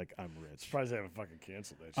who's like, I'm rich. Surprised they haven't fucking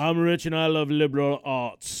canceled that shit. I'm rich and I love liberal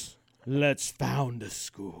arts. Let's found a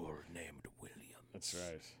school named William. That's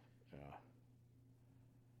right. Yeah.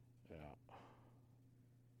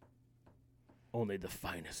 Only the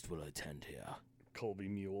finest will attend here. Colby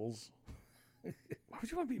mules. Why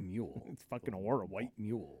would you want to be a mule? It's fucking horrible. White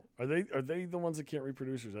mule. Are they the ones that can't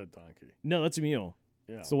reproduce, or is that donkey? No, that's a mule.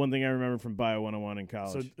 Yeah. It's the one thing I remember from Bio 101 in So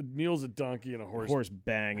college. a mule's a donkey and a horse. Horse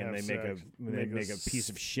bang, and have they make sex, a piece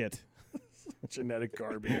of shit. Genetic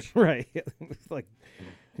garbage. Right. Like,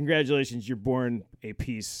 congratulations, you're born a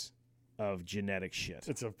piece of genetic shit.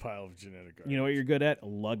 It's a pile of genetic garbage. You know what you're good at?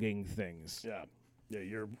 Lugging things. Yeah. Yeah,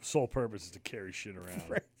 your sole purpose is to carry shit around.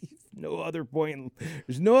 Right. No other point.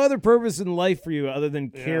 There's no other purpose in life for you other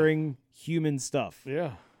than Yeah. carrying human stuff.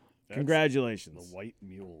 Yeah. That's Congratulations. The white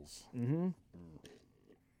mules. Mm-hmm.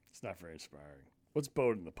 It's not very inspiring. What's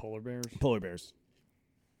Bowden? The polar bears? Polar bears.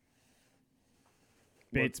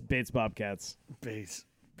 Bates Bobcats. Bates.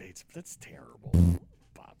 That's terrible.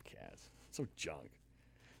 Bobcats. So junk.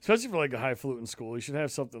 Especially for like a highfalutin school, you should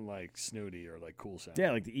have something like snooty or like cool sound.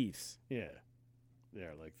 Yeah, like the Eves. Yeah. Yeah,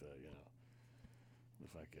 like the the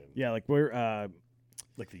fucking Yeah, like we're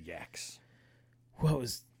like the yaks. what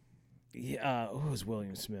was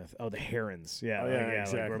William Smith? Oh, the Herons. Yeah, Oh, like, yeah, like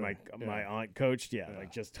where exactly. my Yeah. aunt coached. Yeah, Yeah.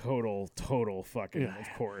 like just total fucking. Yeah.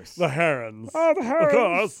 Of course. The herons. Oh, the Herons. Of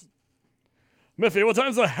course. Miffy, what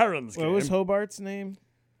time's the herons What game? was Hobart's name?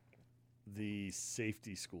 The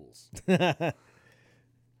safety schools. It's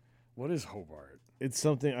What is Hobart?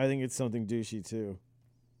 something. I think it's something douchey too.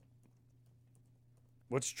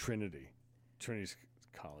 What's Trinity? Trinity's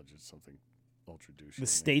college is something ultra douchey. The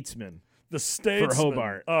Statesman. The Statesman.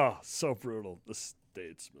 Hobart. Oh, so brutal. The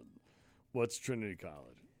Statesman. What's Trinity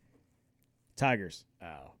College? Tigers.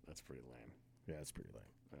 Ow, that's pretty lame. Yeah, that's pretty lame.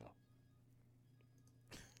 Yeah.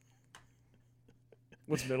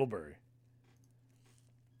 What's Middlebury?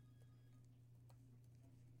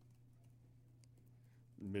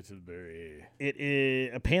 Middlebury. It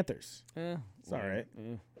is Panthers. Yeah, It's all right.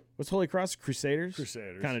 Yeah. What's Holy Cross? Crusaders.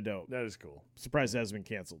 Crusaders. Kind of dope. That is cool. Surprised it hasn't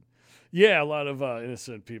been canceled. Yeah, a lot of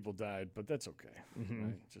innocent people died, but that's okay. Mhm.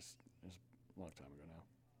 Right? Just it was a long time ago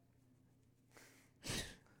now.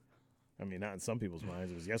 I mean, not in some people's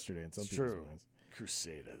minds. It was yesterday in some It's people's true. minds.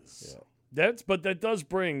 Crusaders. Yeah. But that does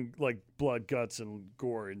bring like blood, guts, and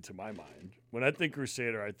gore into my mind. When I think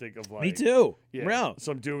Crusader, I think of like Me too. Yeah, Yeah.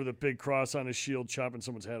 some dude with a big cross on his shield chopping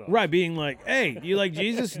someone's head off. Right, being like, hey, you like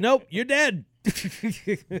Jesus? Nope, you're dead.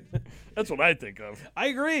 That's what I think of. I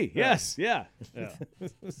agree. Yeah. Yes, yeah. Yeah.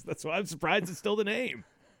 That's why I'm surprised it's still the name.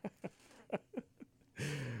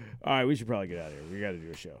 All right, we should probably get out of here. We got to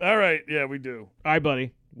do a show. All right. Yeah, we do. All right,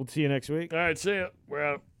 buddy. We'll see you next week. All right. See ya. We're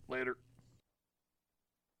out. Later.